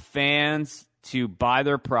want fans to buy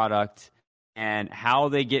their product. And how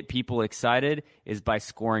they get people excited is by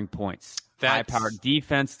scoring points. High-powered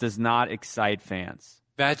defense does not excite fans.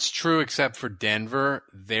 That's true, except for Denver.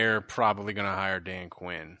 They're probably going to hire Dan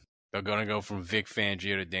Quinn. They're going to go from Vic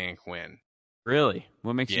Fangio to Dan Quinn. Really?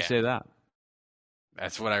 What makes you say that?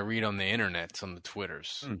 That's what I read on the internet, on the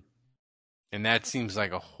Twitters. And that seems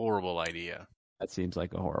like a horrible idea.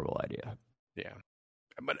 Yeah.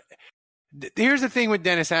 But here's the thing with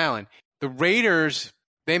Dennis Allen. The Raiders...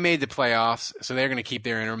 They made the playoffs, so they're going to keep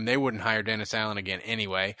their interim. They wouldn't hire Dennis Allen again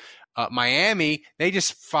anyway. Miami, they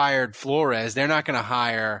just fired Flores. They're not going to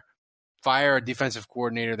fire a defensive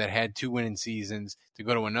coordinator that had 2 winning seasons to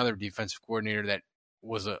go to another defensive coordinator that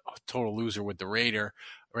was a total loser with the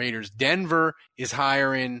Raiders. Denver is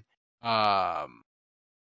hiring Dan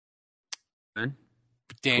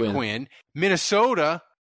Quinn. Minnesota,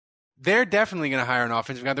 they're definitely going to hire an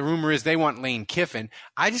offensive guy. The rumor is they want Lane Kiffin.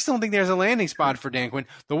 I just don't think there's a landing spot for Dan Quinn.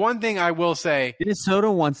 The one thing I will say, Minnesota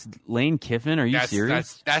wants Lane Kiffin. Are you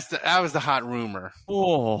serious? That was the hot rumor.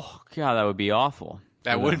 Oh God, that would be awful.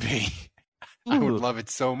 That would be. I would love it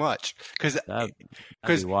so much because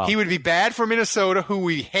he would be bad for Minnesota, who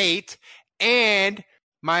we hate, and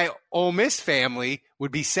my Ole Miss family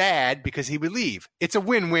would be sad because he would leave. It's a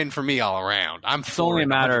win-win for me all around. It's only a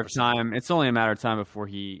matter of time. It's only a matter of time before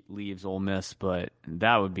he leaves Ole Miss, but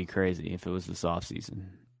that would be crazy if it was this offseason.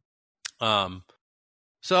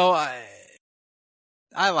 So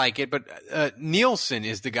I like it, but Nielsen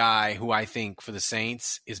is the guy who I think for the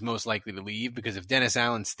Saints is most likely to leave because if Dennis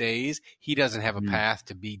Allen stays, he doesn't have a path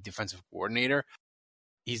to be defensive coordinator.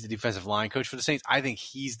 He's the defensive line coach for the Saints. I think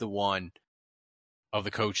he's the one of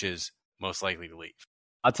the coaches most likely to leave.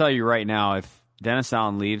 I'll tell you right now, if Dennis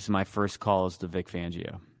Allen leaves, my first call is to Vic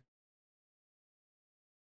Fangio.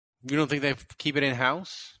 You don't think they keep it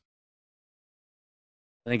in-house?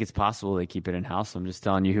 I think it's possible they keep it in-house. I'm just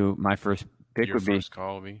telling you who my first pick would be. Your first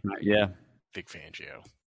call would be? Yeah. Vic Fangio.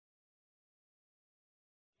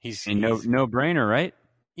 He's no-brainer, right?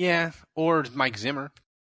 Yeah, or Mike Zimmer.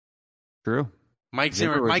 True. Mike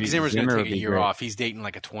Zimmer's going to take a year off. He's dating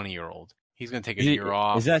like a 20-year-old. He's going to take a year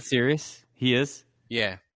off. Is that serious? He is?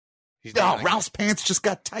 Yeah. Ralph's pants just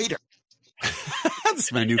got tighter.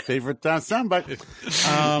 That's my new favorite soundbite.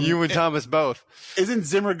 You and Thomas both. Aren't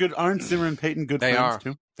Zimmer and Peyton good friends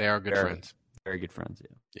too? They are good friends. Very good friends,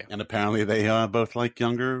 yeah. And apparently they both like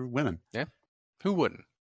younger women. Yeah. Who wouldn't?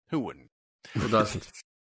 Who doesn't?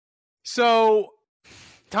 So,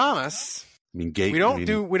 Thomas, we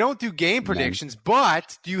don't do game predictions,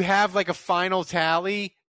 but do you have like a final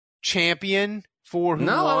tally champion for who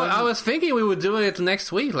won? I was thinking we would do it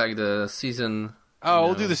next week, like the season. Oh,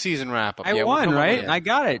 we'll do the season wrap-up. I won, right? I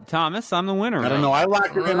got it, Thomas. I'm the winner. I don't know. I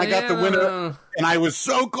locked it in. I got the winner, and I was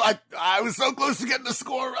so close to getting the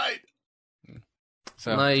score right.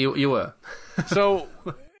 So no, you were. So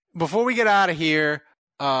before we get out of here,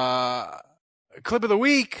 clip of the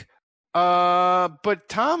week. But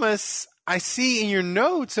Thomas, I see in your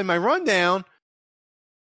notes in my rundown,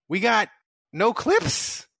 we got no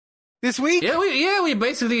clips this week. Yeah, we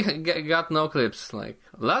basically got no clips. Like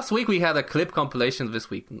last week, we had a clip compilation. This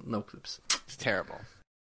week, no clips. It's terrible.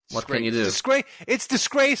 What can you do? It's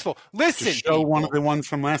disgraceful. Listen, show one of the ones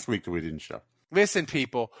from last week that we didn't show. Listen,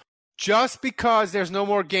 people. just because there's no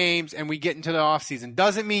more games and we get into the offseason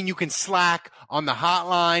doesn't mean you can slack on the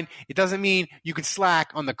hotline. It doesn't mean you can slack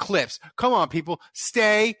on the clips. Come on, people.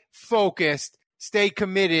 Stay focused. Stay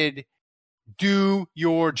committed. Do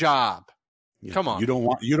your job. Yeah, Come on. You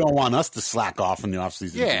don't want us to slack off in the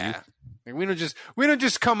offseason. Yeah. We don't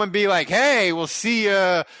just come and be like, hey, we'll see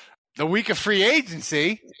you the week of free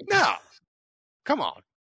agency. No. Come on.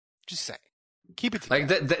 Just say. Keep it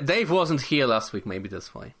together. Like Dave wasn't here last week. Maybe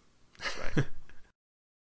that's why. That's right.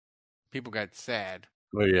 People got sad.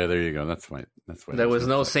 Oh yeah, there you go. That's right. There was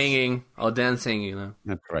no singing or dancing. You know.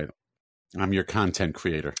 That's right. I'm your content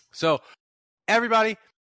creator. So, everybody,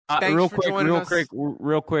 thanks real for quick, joining us.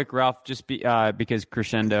 real quick, Ralph. Just because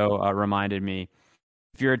Crescendo reminded me.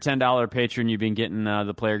 If you're a $10 patron, you've been getting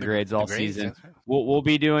the player grades all season. Right. We'll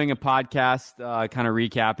be doing a podcast kind of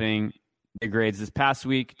recapping the grades this past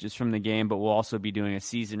week just from the game, but we'll also be doing a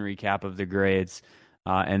season recap of the grades.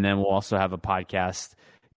 And then we'll also have a podcast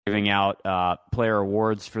giving out player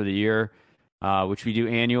awards for the year, which we do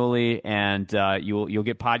annually. And you'll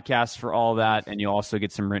get podcasts for all that, and you'll also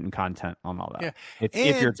get some written content on all that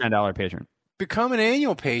if you're a $10 patron. Become an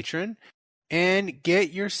annual patron and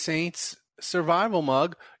get your Saints survival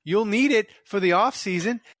mug. You'll need it for the off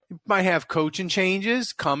season. You might have coaching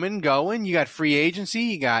changes coming, going. You got free agency.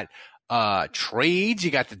 You got trades. You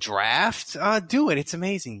got the draft. Do it. It's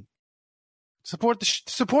amazing. Support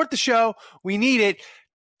the show. We need it.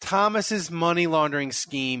 Thomas's money laundering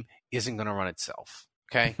scheme isn't going to run itself.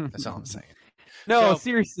 Okay, that's all I'm saying. No,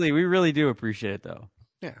 seriously, we really do appreciate it, though.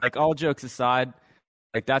 Yeah. Like, all jokes aside,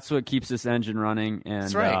 like, that's what keeps this engine running. And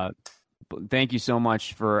that's right. Thank you so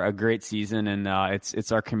much for a great season, and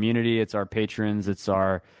it's our community, it's our patrons, it's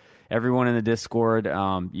our everyone in the Discord.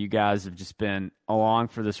 You guys have just been along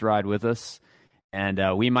for this ride with us, and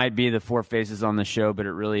we might be the four faces on the show, but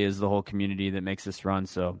it really is the whole community that makes this run.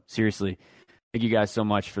 So seriously, thank you guys so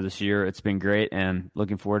much for this year. It's been great, and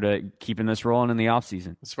looking forward to keeping this rolling in the off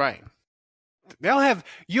season. That's right.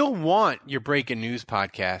 You'll want your breaking news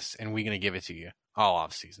podcast, and we're going to give it to you all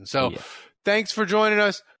off season. So Thanks for joining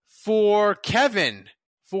us. For Kevin,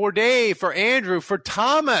 for Dave, for Andrew, for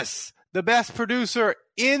Thomas, the best producer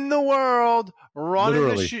in the world, running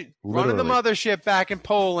the mothership back in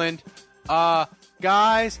Poland.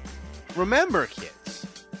 Guys, remember, kids,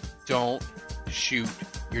 don't shoot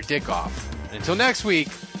your dick off. And until next week,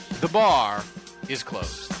 the bar is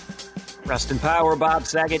closed. Rest in power, Bob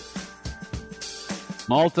Saget.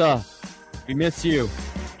 Malta, we miss you.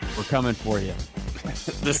 We're coming for you.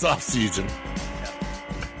 This off season.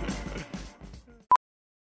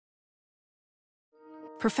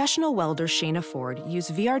 Professional welder Shayna Ford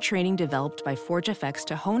used VR training developed by ForgeFX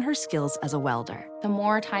to hone her skills as a welder. The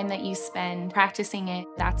more time that you spend practicing it,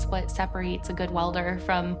 that's what separates a good welder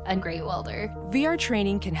from a great welder. VR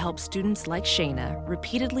training can help students like Shayna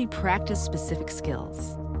repeatedly practice specific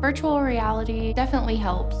skills. Virtual reality definitely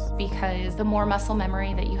helps because the more muscle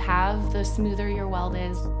memory that you have, the smoother your weld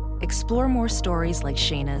is. Explore more stories like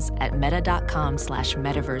Shayna's at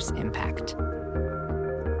meta.com/metaverseimpact.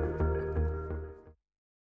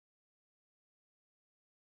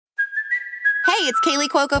 Hey, it's Kaylee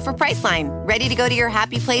Cuoco for Priceline. Ready to go to your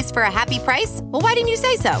happy place for a happy price? Well, why didn't you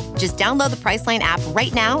say so? Just download the Priceline app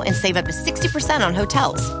right now and save up to 60% on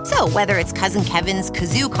hotels. So whether it's Cousin Kevin's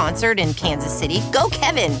Kazoo Concert in Kansas City, go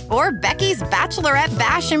Kevin, or Becky's Bachelorette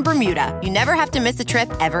Bash in Bermuda, you never have to miss a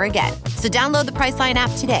trip ever again. So download the Priceline app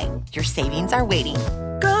today. Your savings are waiting.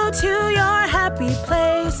 Go to your happy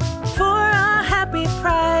place for a happy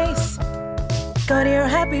price. Go to your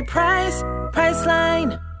happy price,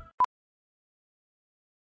 Priceline.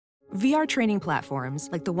 VR training platforms,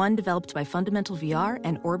 like the one developed by Fundamental VR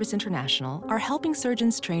and Orbis International, are helping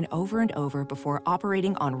surgeons train over and over before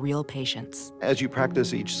operating on real patients. As you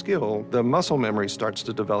practice each skill, the muscle memory starts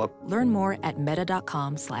to develop. Learn more at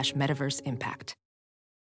meta.com/metaverseimpact.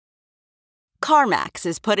 CarMax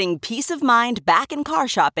is putting peace of mind back in car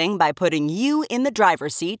shopping by putting you in the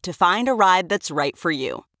driver's seat to find a ride that's right for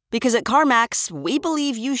you. Because at CarMax, we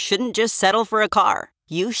believe you shouldn't just settle for a car.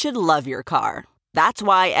 You should love your car. That's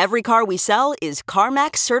why every car we sell is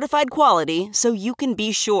CarMax certified quality, so you can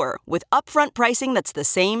be sure with upfront pricing that's the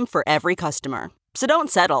same for every customer. So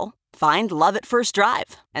don't settle. Find love at first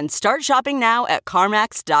drive and start shopping now at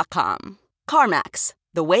CarMax.com. CarMax,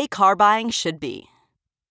 the way car buying should be.